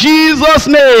consecration in Jesus'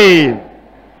 name.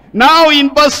 Now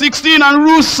in verse 16, and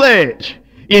Ruth said,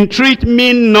 entreat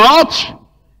me not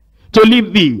to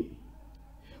leave thee,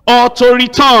 or to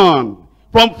return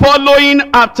from following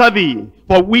after thee.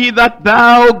 For whither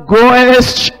thou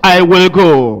goest, I will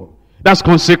go. That's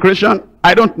consecration.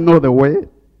 I don't know the way.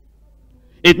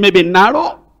 It may be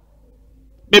narrow,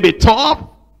 may be tough,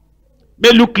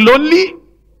 may look lonely,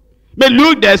 may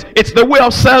look it's the way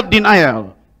of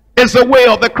self-denial. It's the way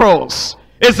of the cross.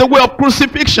 It's the way of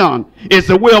crucifixion. It's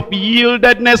the way of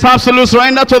yieldedness, absolute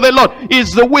surrender to the Lord.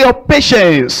 It's the way of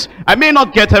patience. I may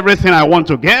not get everything I want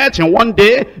to get in one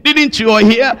day. Didn't you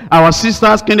hear our sister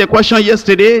asking the question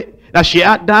yesterday? That she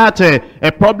had that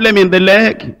a problem in the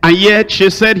leg, and yet she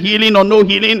said, healing or no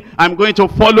healing, I'm going to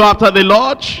follow after the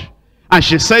Lord. And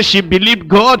she said she believed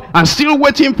God and still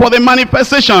waiting for the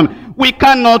manifestation. We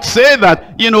cannot say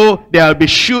that, you know, there will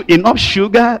be enough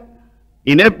sugar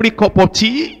in every cup of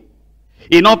tea,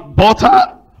 enough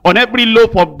butter on every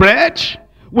loaf of bread.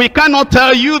 We cannot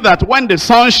tell you that when the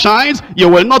sun shines, you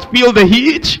will not feel the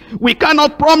heat. We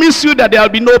cannot promise you that there will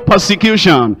be no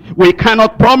persecution. We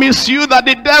cannot promise you that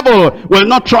the devil will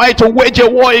not try to wage a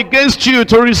war against you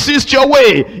to resist your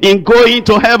way in going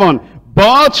to heaven.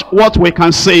 But what we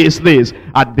can say is this: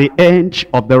 at the end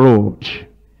of the road,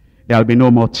 there will be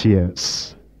no more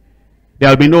tears. There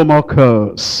will be no more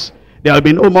curse. There will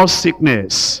be no more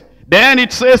sickness. Then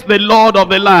it says the Lord of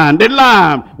the land, the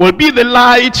Lamb, will be the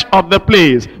light of the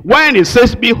place. When it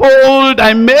says, behold,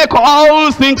 I make all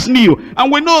things new.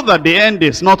 And we know that the end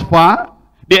is not far.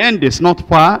 The end is not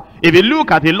far. If you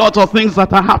look at a lot of things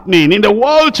that are happening in the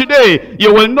world today,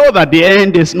 you will know that the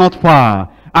end is not far.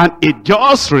 And it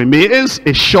just remains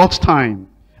a short time.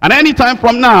 And any time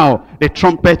from now, the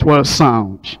trumpet will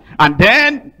sound. And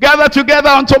then, gather together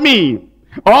unto me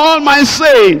all my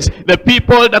saints, the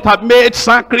people that have made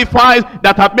sacrifice,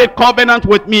 that have made covenant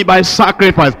with me by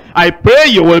sacrifice. I pray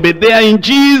you will be there in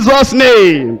Jesus'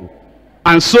 name.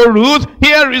 And so Ruth,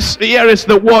 here is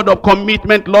the word of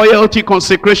commitment, loyalty,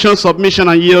 consecration, submission,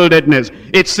 and yieldedness.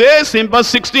 It says in verse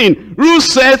 16, Ruth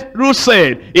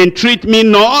said, entreat me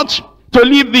not to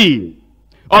leave thee,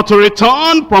 or to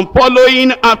return from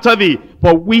following after thee.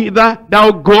 For whither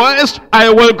thou goest, I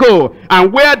will go,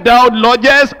 and where thou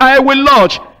lodgest, I will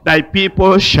lodge. Thy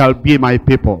people shall be my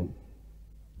people.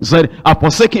 He said, I've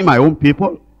forsaken my own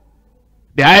people,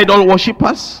 the idol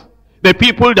worshippers, the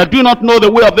people that do not know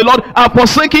the way of the Lord. I've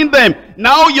forsaken them.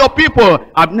 Now your people,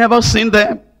 I've never seen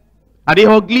them. Are they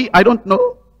ugly? I don't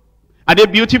know. Are they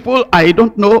beautiful? I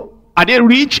don't know. Are they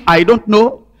rich? I don't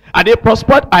know. Are they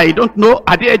prospered? I don't know.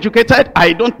 Are they educated?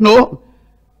 I don't know.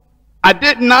 Are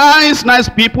they nice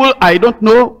people? I don't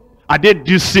know. Are they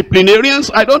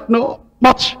disciplinarians? I don't know.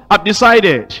 But I've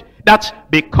decided that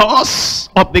because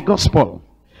of the gospel,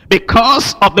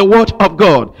 because of the word of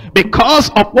God,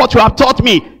 because of what you have taught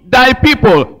me, thy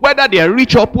people, whether they are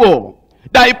rich or poor,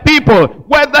 thy people,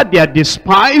 whether they are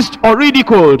despised or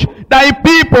ridiculed, thy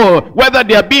people, whether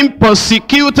they are being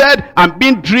persecuted and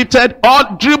being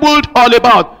dribbled all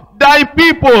about, thy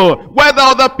people, whether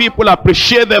other people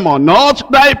appreciate them or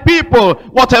not, thy people,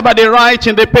 whatever they write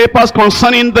in the papers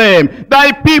concerning them,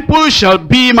 thy people shall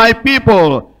be my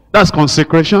people. That's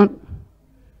consecration.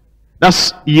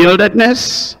 That's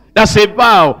yieldedness. That's a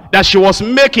vow that she was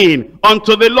making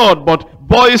unto the Lord, but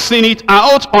voicing it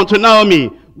out unto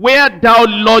Naomi. Where thou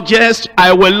lodgest,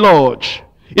 I will lodge.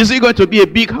 Is it going to be a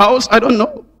big house? I don't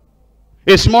know.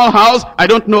 A small house? I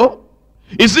don't know.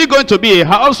 Is it going to be a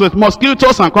house with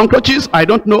mosquitoes and cockroaches? I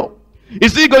don't know.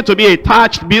 Is it going to be a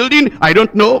thatched building? I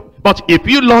don't know. But if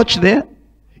you lodge there,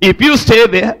 if you stay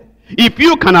there, if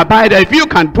you can abide there, if you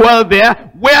can dwell there,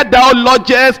 where thou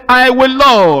lodgest, I will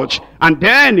lodge. And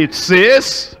then it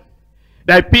says,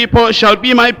 thy people shall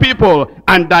be my people,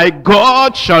 and thy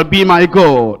God shall be my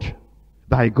God.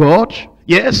 Thy God?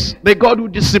 Yes, the God who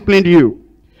disciplined you.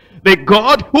 The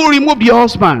God who removed your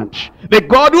husband. The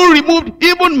God who removed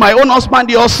even my own husband,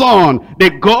 your son.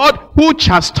 The God who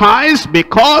chastised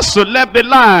because you left the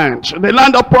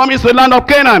land of promise, the land of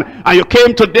Canaan, and you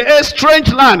came to this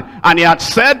strange land. And he had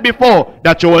said before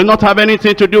that you will not have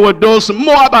anything to do with those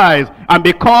Moabites. And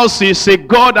because he is a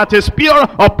God that is pure,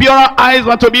 of purer eyes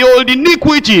than to behold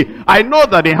iniquity, I know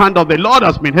that the hand of the Lord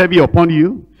has been heavy upon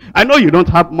you. I know you don't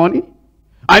have money.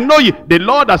 I know the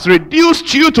Lord has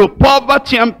reduced you to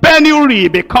poverty and penury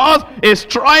because he's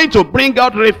trying to bring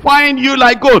out, refine you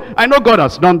like gold. I know God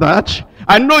has done that.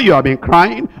 I know you have been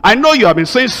crying. I know you have been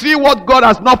saying, see what God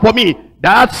has done for me.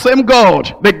 That same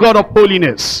God, the God of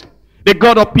holiness, the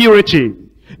God of purity,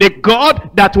 the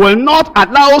God that will not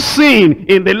allow sin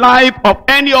in the life of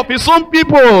any of his own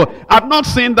people. I've not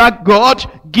seen that God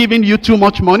giving you too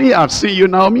much money. I've seen you,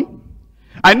 Naomi.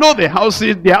 I know the house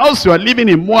you are living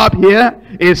in Moab here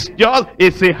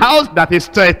it's a house that is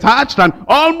attached and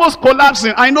almost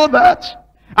collapsing. I know that.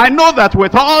 I know that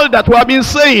with all that we have been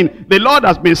saying, the Lord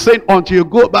has been saying, until you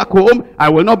go back home, I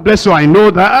will not bless you. I know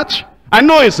that. I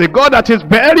know it's a God that is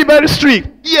very, very strict.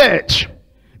 Yet,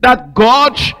 that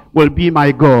God will be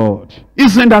my God.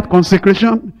 Isn't that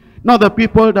consecration? Not the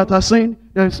people that are saying,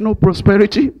 there is no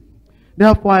prosperity,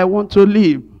 therefore I want to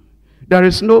leave. There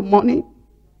is no money,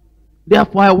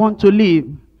 therefore I want to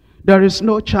leave. There is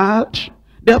no child,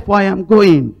 therefore I am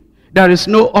going. There is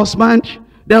no husband,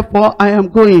 therefore I am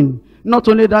going. Not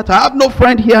only that, I have no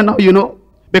friend here now, you know,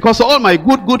 because all my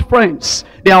good friends,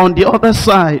 they are on the other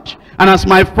side. And as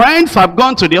my friends have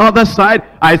gone to the other side,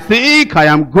 I think I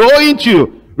am going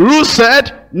to. Ruth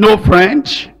said, no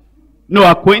friend, no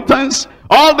acquaintance.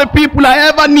 All the people I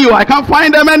ever knew, I can't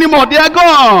find them anymore. They are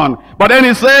gone. But then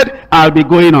he said, I'll be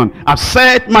going on. I've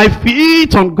set my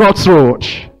feet on God's road,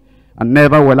 and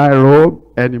never will I roam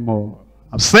anymore.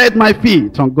 I've set my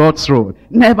feet on God's road.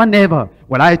 Never, never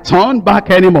will I turn back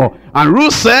anymore. And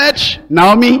Ruth said,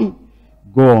 Naomi,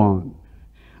 go on.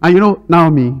 And you know,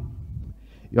 Naomi,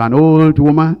 you're an old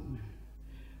woman.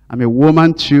 I'm a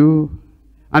woman too.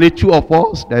 And the two of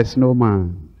us, there's no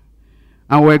man.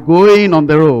 And we're going on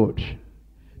the road.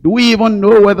 Do we even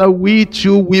know whether we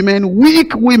two women,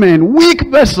 weak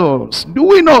vessels, do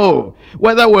we know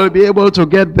whether we'll be able to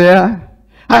get there?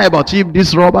 How about if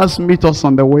these robbers meet us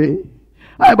on the way?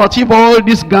 How about if all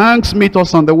these gangs meet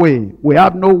us on the way? We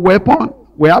have no weapon,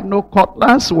 we have no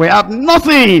cutlass, we have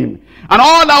nothing. And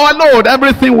all our load,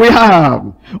 everything we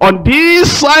have, on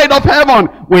this side of heaven,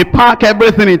 we pack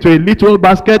everything into a little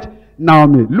basket.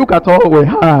 Naomi, look at all we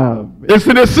have. It's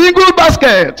in a single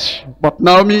basket. But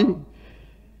Naomi,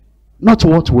 not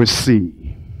what we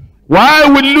see. Why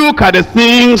we look at the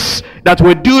things that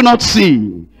we do not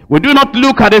see? We do not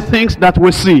look at the things that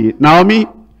we see. Naomi,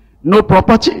 no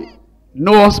property,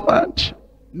 no husband,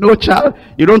 no child.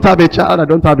 You don't have a child, I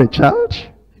don't have a child.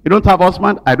 You don't have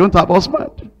husband, I don't have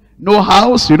husband. No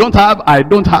house, you don't have, I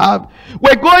don't have.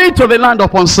 We're going to the land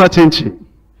of uncertainty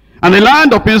and the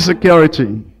land of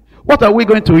insecurity. What are we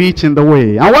going to eat in the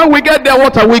way? And when we get there,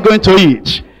 what are we going to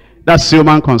eat? That's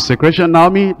human consecration.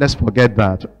 Naomi, let's forget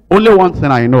that. Only one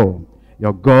thing I know.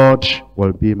 Your God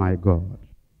will be my God.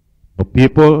 Your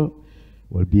people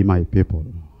will be my people.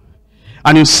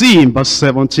 And you see in verse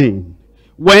 17,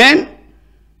 where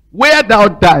thou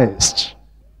diest,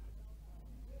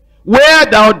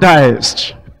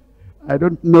 I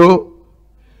don't know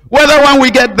whether when we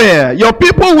get there, your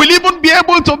people will even be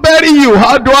able to bury you.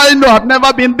 How do I know? I've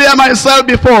never been there myself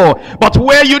before. But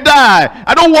where you die,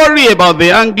 I don't worry about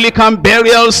the Anglican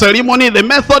burial ceremony, the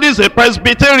Methodist, the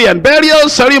Presbyterian burial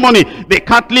ceremony, the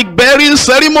Catholic burial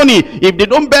ceremony. If they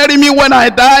don't bury me when I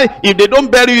die, if they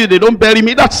don't bury you, they don't bury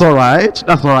me. That's all right.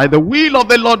 That's all right. The will of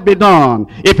the Lord be done.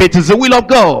 If it is the will of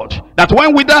God that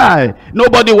when we die,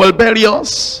 nobody will bury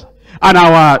us, and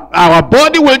our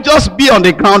body will just be on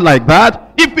the ground like that.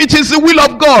 If it is the will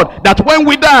of God that when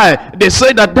we die, they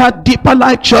say that Deeper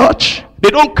Life Church, they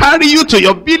don't carry you to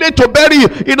your village to bury you.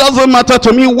 It doesn't matter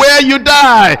to me where you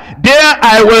die. There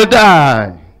I will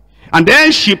die. And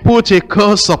then she put a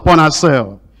curse upon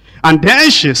herself. And then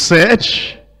she said,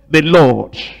 the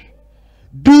Lord,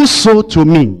 do so to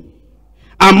me,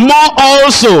 and more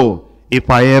also, if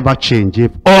I ever change.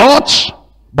 If aught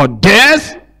but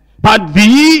death part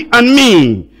thee and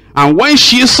me. And when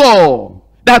she saw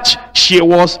that she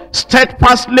was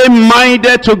steadfastly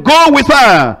minded to go with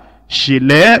her, she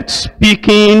left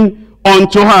speaking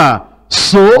unto her.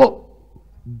 So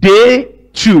they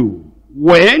two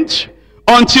went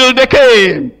until they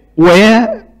came.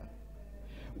 Where?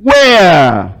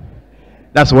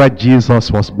 That's where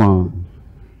Jesus was born.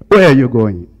 Where are you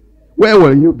going? Where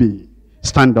will you be?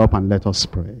 Stand up and let us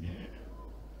pray.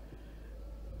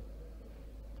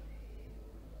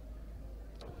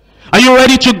 Are you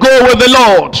ready to go with the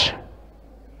Lord?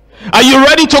 Are you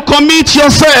ready to commit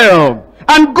yourself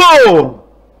and go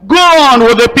on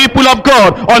with the people of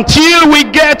God until we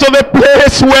get to the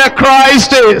place where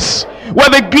Christ is,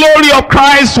 where the glory of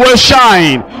Christ will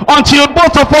shine, until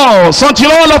both of us,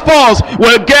 until all of us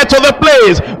will get to the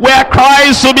place where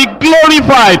Christ will be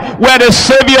glorified, where the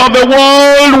Savior of the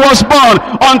world was born,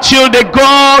 until they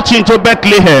got into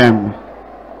Bethlehem.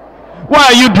 Why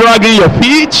are you dragging your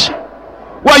feet?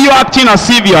 Why are you acting as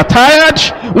if you are tired?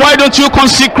 Why don't you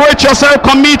consecrate yourself,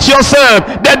 commit yourself,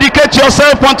 dedicate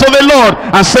yourself unto the Lord,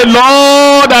 and say,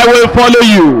 Lord, I will follow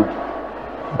you.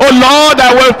 Oh Lord,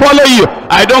 I will follow you.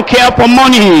 I don't care for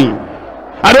money.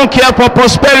 I don't care for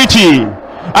prosperity.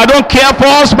 I don't care for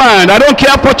husband. I don't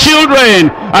care for children.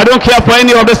 I don't care for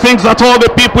any of the things that all the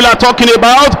people are talking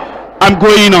about. I'm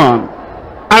going on.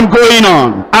 I'm going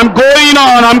on. I'm going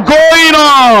on. I'm going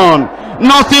on.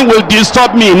 Nothing will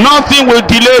disturb me. Nothing will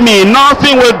delay me.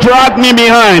 Nothing will drag me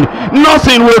behind.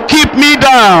 Nothing will keep me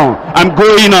down. I'm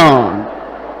going on.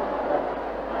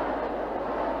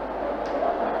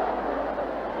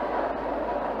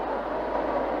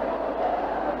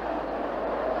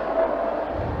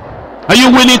 Are you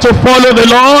willing to follow the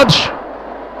Lord?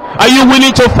 Are you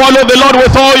willing to follow the Lord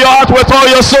with all your heart, with all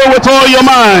your soul, with all your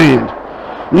mind?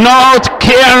 Not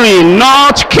caring,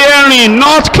 not caring,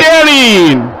 not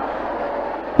caring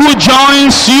who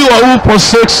joins you or who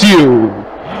forsakes you.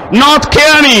 Not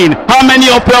caring how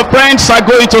many of your friends are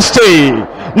going to stay.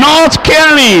 not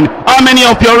caring how many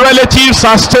of your relatives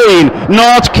are staying,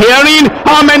 not caring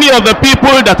how many of the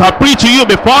people that have preached to you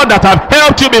before, that have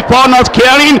helped you before, not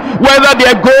caring whether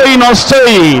they're going or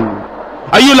staying.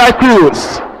 Are you like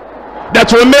Ruth,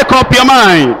 that will make up your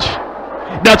mind,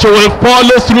 that you will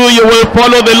follow through, you will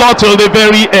follow the Lord till the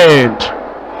very end?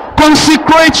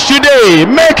 Consecrate today,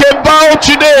 make a vow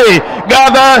today.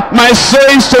 Gather my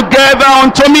saints together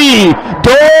unto me,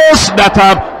 those that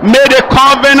have made a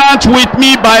covenant with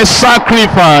me by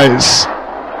sacrifice.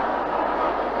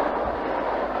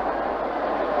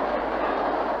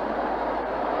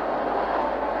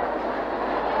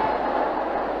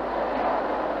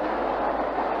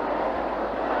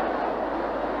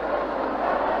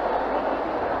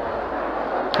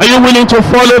 Are you willing to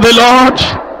follow the Lord?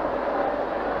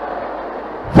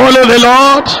 Follow the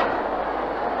Lord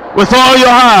with all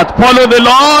your heart. Follow the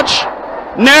Lord.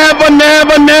 Never,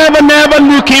 never, never, never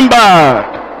looking back.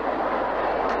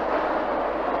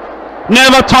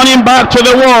 Never turning back to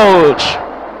the world.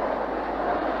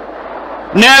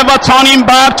 Never turning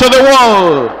back to the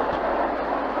world.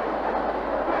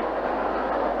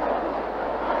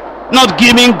 Not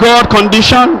giving God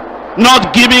condition.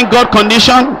 Not giving God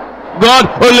condition. God,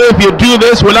 only if you do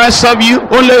this will I serve you.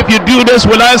 Only if you do this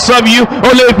will I serve you.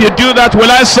 Only if you do that will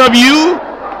I serve you.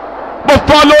 But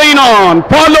following on,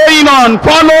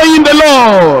 following the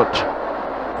Lord.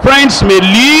 Friends may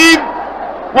leave.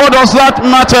 What does that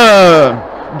matter?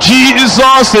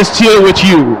 Jesus is still with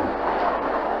you.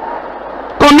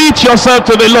 Commit yourself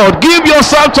to the Lord. Give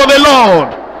yourself to the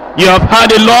Lord. You have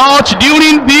had a lot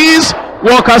during this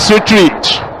workers'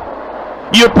 retreat.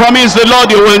 You promise the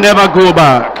Lord you will never go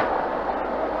back.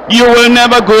 You will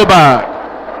never go back.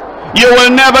 You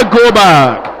will never go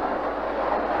back.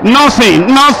 Nothing,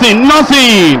 nothing,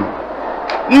 nothing,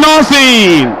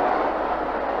 nothing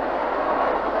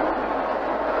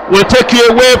will take you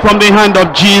away from the hand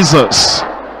of Jesus.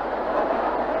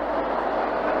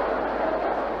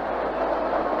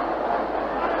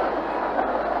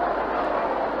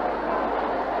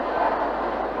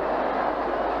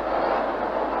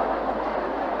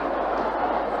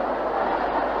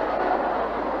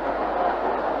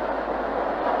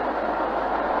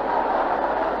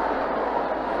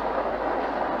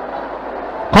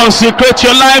 Consecrate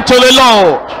your life to the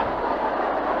Lord,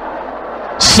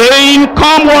 saying,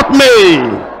 come what may,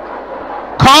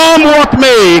 come what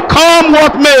may, come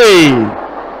what may,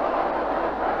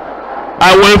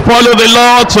 I will follow the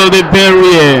Lord till the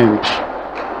very end.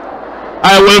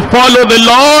 I will follow the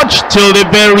Lord till the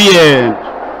very end.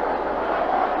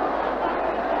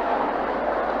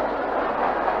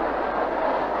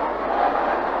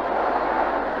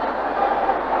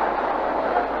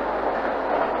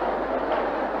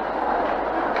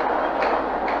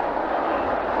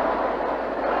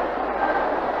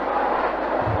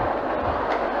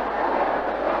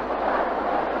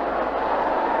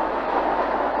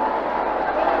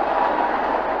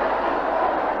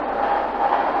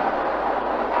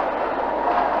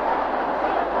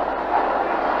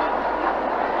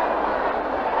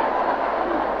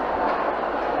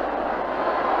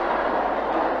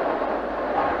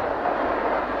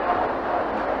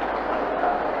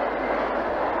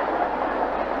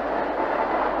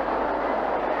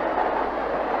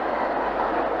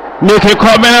 Make a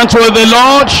covenant with the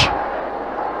Lord.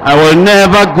 I will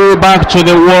never go back to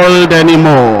the world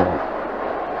anymore.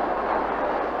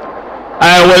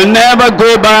 I will never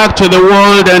go back to the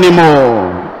world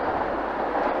anymore.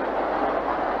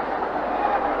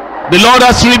 The Lord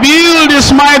has revealed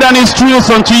his might and his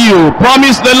truth unto you.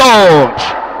 Promise the Lord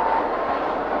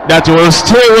that you will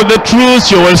stay with the truth,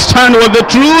 you will stand with the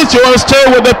truth, you will stay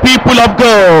with the people of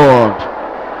God.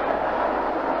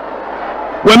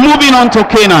 We're moving on to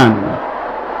Canaan.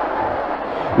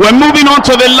 We're moving on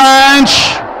to the land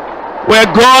where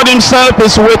God himself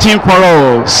is waiting for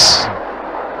us.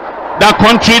 That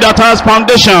country that has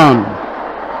foundation,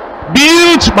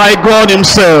 built by God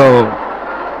himself.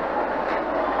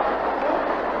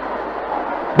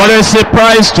 But there's a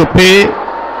price to pay.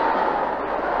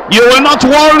 You will not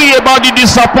worry about the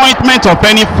disappointment of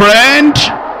any friend.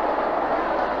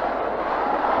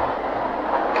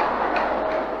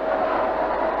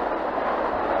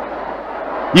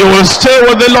 You will stay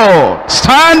with the Lord.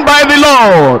 Stand by the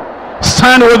Lord.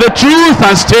 Stand with the truth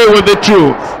and stay with the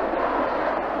truth.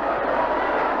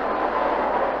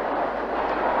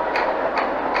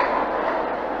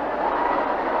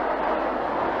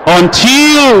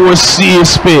 Until we see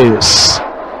his face.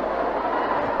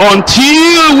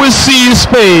 Until we see his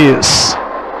face.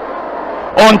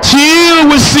 Until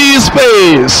we see his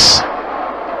face.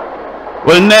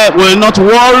 We'll not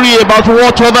worry about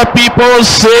what other people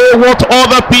say, what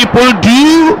other people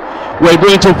do. We're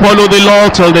going to follow the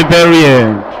Lord till the very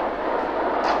end.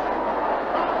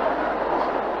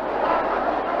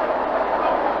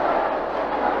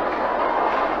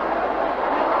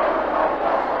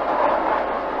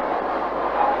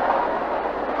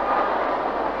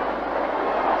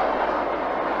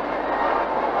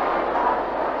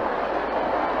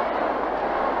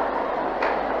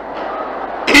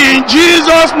 In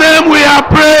Jesus' name we are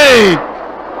praying.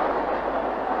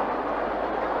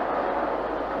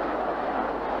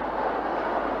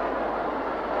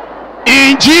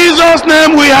 In Jesus'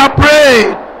 name we are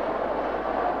praying.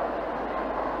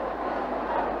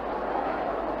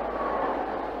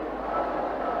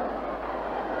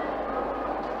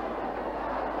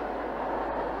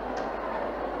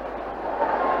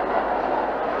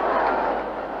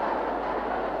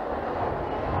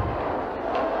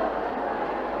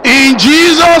 In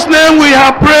Jesus' name we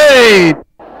have prayed.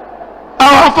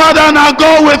 Our Father and our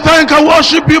God, we thank and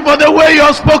worship you for the way you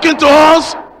have spoken to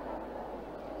us.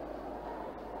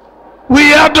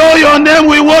 We adore your name,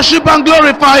 we worship and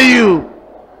glorify you.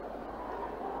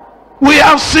 We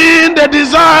have seen the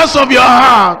desires of your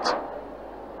heart.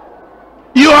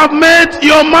 You have made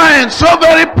your mind so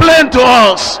very plain to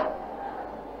us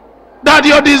that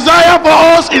your desire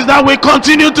for us is that we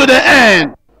continue to the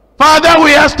end. Father,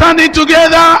 we are standing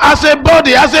together as a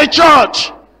body, as a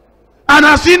church, and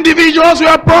as individuals. We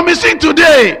are promising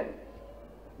today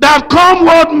that come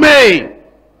what may,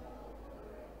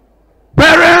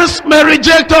 parents may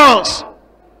reject us,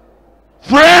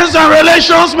 friends and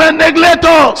relations may neglect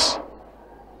us,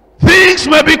 things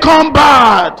may become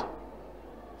bad.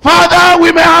 Father,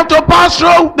 we may have to pass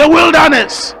through the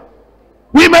wilderness.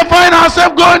 We may find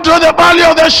ourselves going through the valley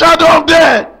of the shadow of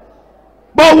death.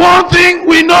 But one thing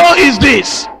we know is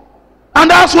this, and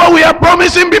that's what we are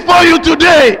promising before you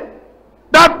today,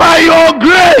 that by your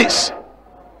grace,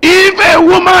 if a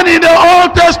woman in the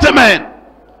Old Testament,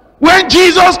 when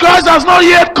Jesus Christ has not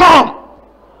yet come,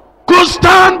 could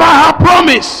stand by her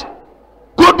promise,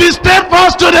 could be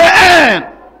steadfast to the end,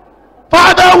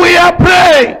 Father, we are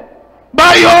praying,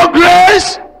 by your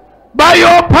grace, by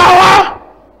your power,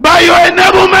 by your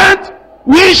enablement,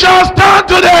 we shall stand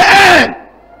to the end.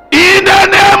 In the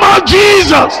name of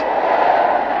Jesus.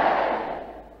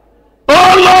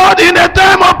 Oh Lord, in a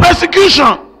time of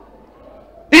persecution,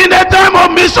 in a time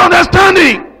of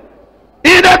misunderstanding,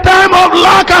 in a time of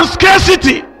lack and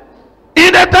scarcity,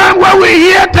 in a time where we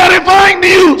hear terrifying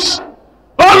news,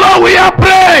 oh Lord, we are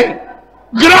praying,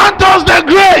 grant us the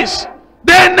grace,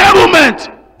 the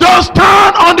enablement to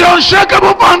stand on the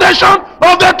unshakable foundation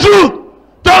of the truth,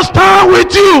 to stand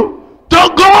with you,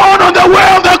 to go on the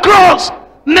way of the cross,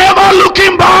 never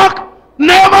looking back,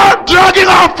 never dragging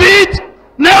our feet,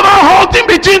 never halting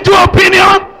between two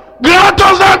opinions. Grant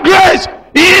us that grace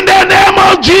in the name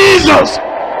of Jesus.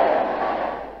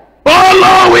 Oh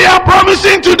Lord, we are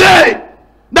promising today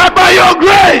that by your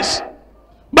grace,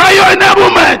 by your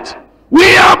enablement, we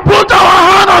have put our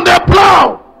hand on the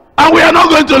plow and we are not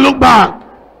going to look back.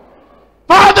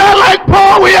 Father, like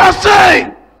Paul, we are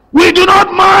saying, we do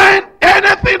not mind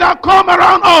anything that comes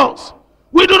around us.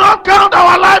 We do not count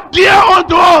our life dear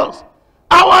unto us.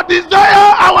 Our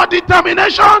desire, our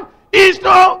determination is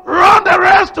to run the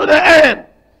race to the end.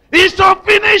 Is to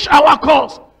finish our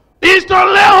course. Is to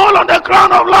lay hold on the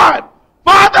crown of life.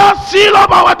 Father, seal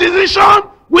up our decision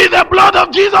with the blood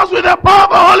of Jesus, with the power of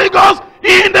the Holy Ghost,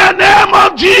 in the name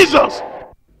of Jesus.